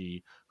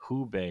 Jiangxi,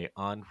 Hubei,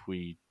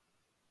 Anhui,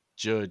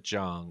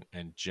 Zhejiang,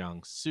 and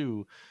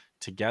Jiangsu,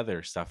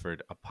 together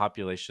suffered a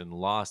population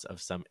loss of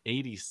some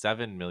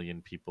 87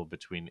 million people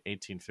between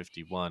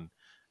 1851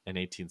 and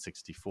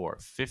 1864.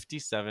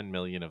 57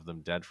 million of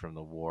them dead from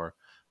the war,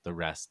 the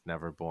rest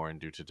never born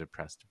due to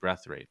depressed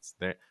birth rates.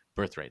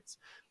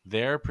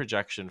 Their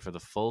projection for the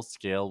full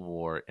scale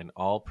war in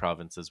all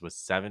provinces was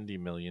 70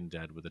 million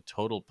dead, with a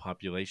total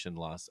population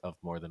loss of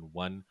more than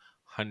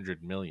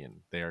 100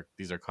 million.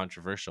 These are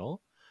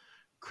controversial.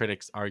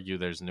 Critics argue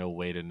there's no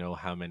way to know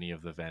how many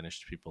of the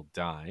vanished people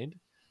died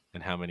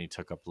and how many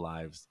took up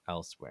lives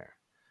elsewhere.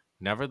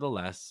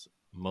 Nevertheless,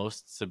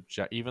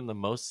 even the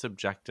most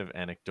subjective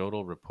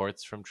anecdotal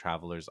reports from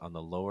travelers on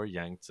the lower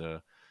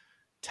Yangtze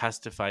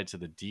testified to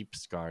the deep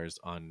scars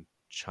on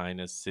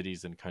China's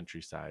cities and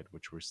countryside,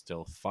 which were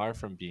still far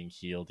from being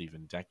healed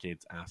even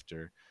decades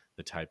after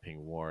the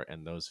Taiping War,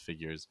 and those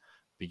figures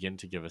begin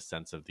to give a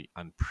sense of the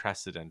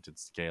unprecedented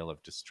scale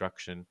of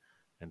destruction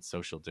and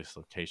social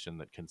dislocation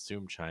that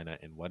consumed China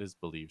in what is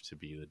believed to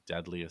be the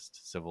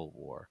deadliest civil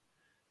war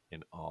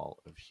in all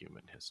of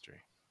human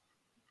history.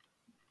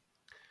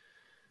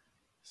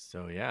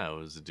 So, yeah, it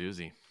was a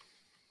doozy.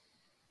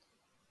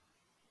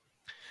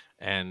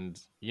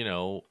 And,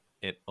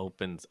 it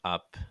opens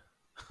up.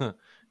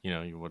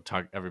 You will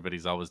talk,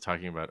 everybody's always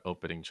talking about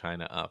opening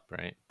China up,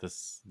 right?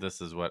 This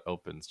is what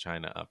opens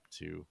China up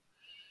to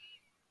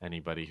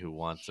anybody who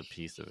wants a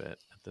piece of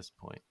it at this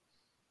point.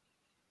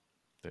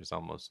 There's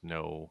almost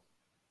no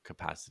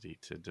capacity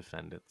to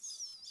defend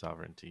its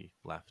sovereignty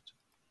left.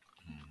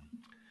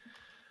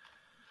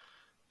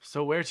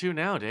 So where to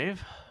now,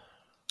 Dave?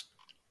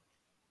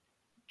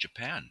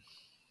 Japan.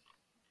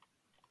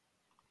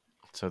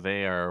 So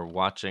they are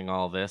watching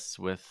all this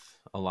with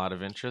a lot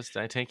of interest,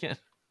 I take it.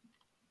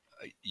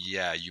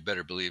 Yeah, you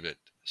better believe it.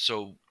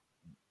 So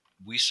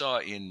we saw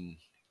in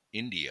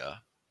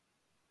India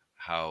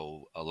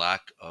how a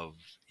lack of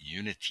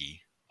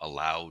unity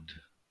allowed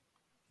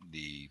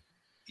the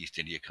East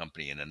India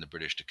Company and then the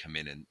British to come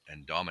in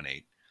and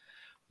dominate.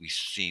 We've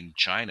seen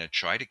China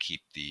try to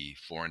keep the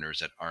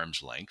foreigners at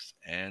arm's length,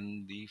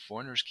 and the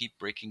foreigners keep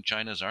breaking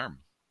China's arm.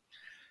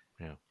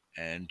 Yeah.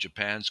 And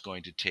Japan's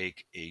going to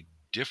take a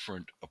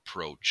different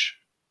approach,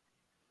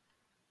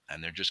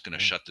 and they're just going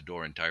to Yeah. shut the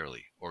door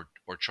entirely, or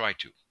try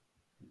to.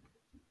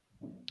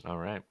 All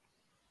right.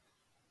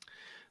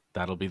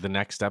 That'll be the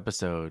next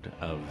episode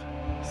of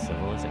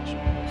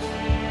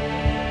Civilization.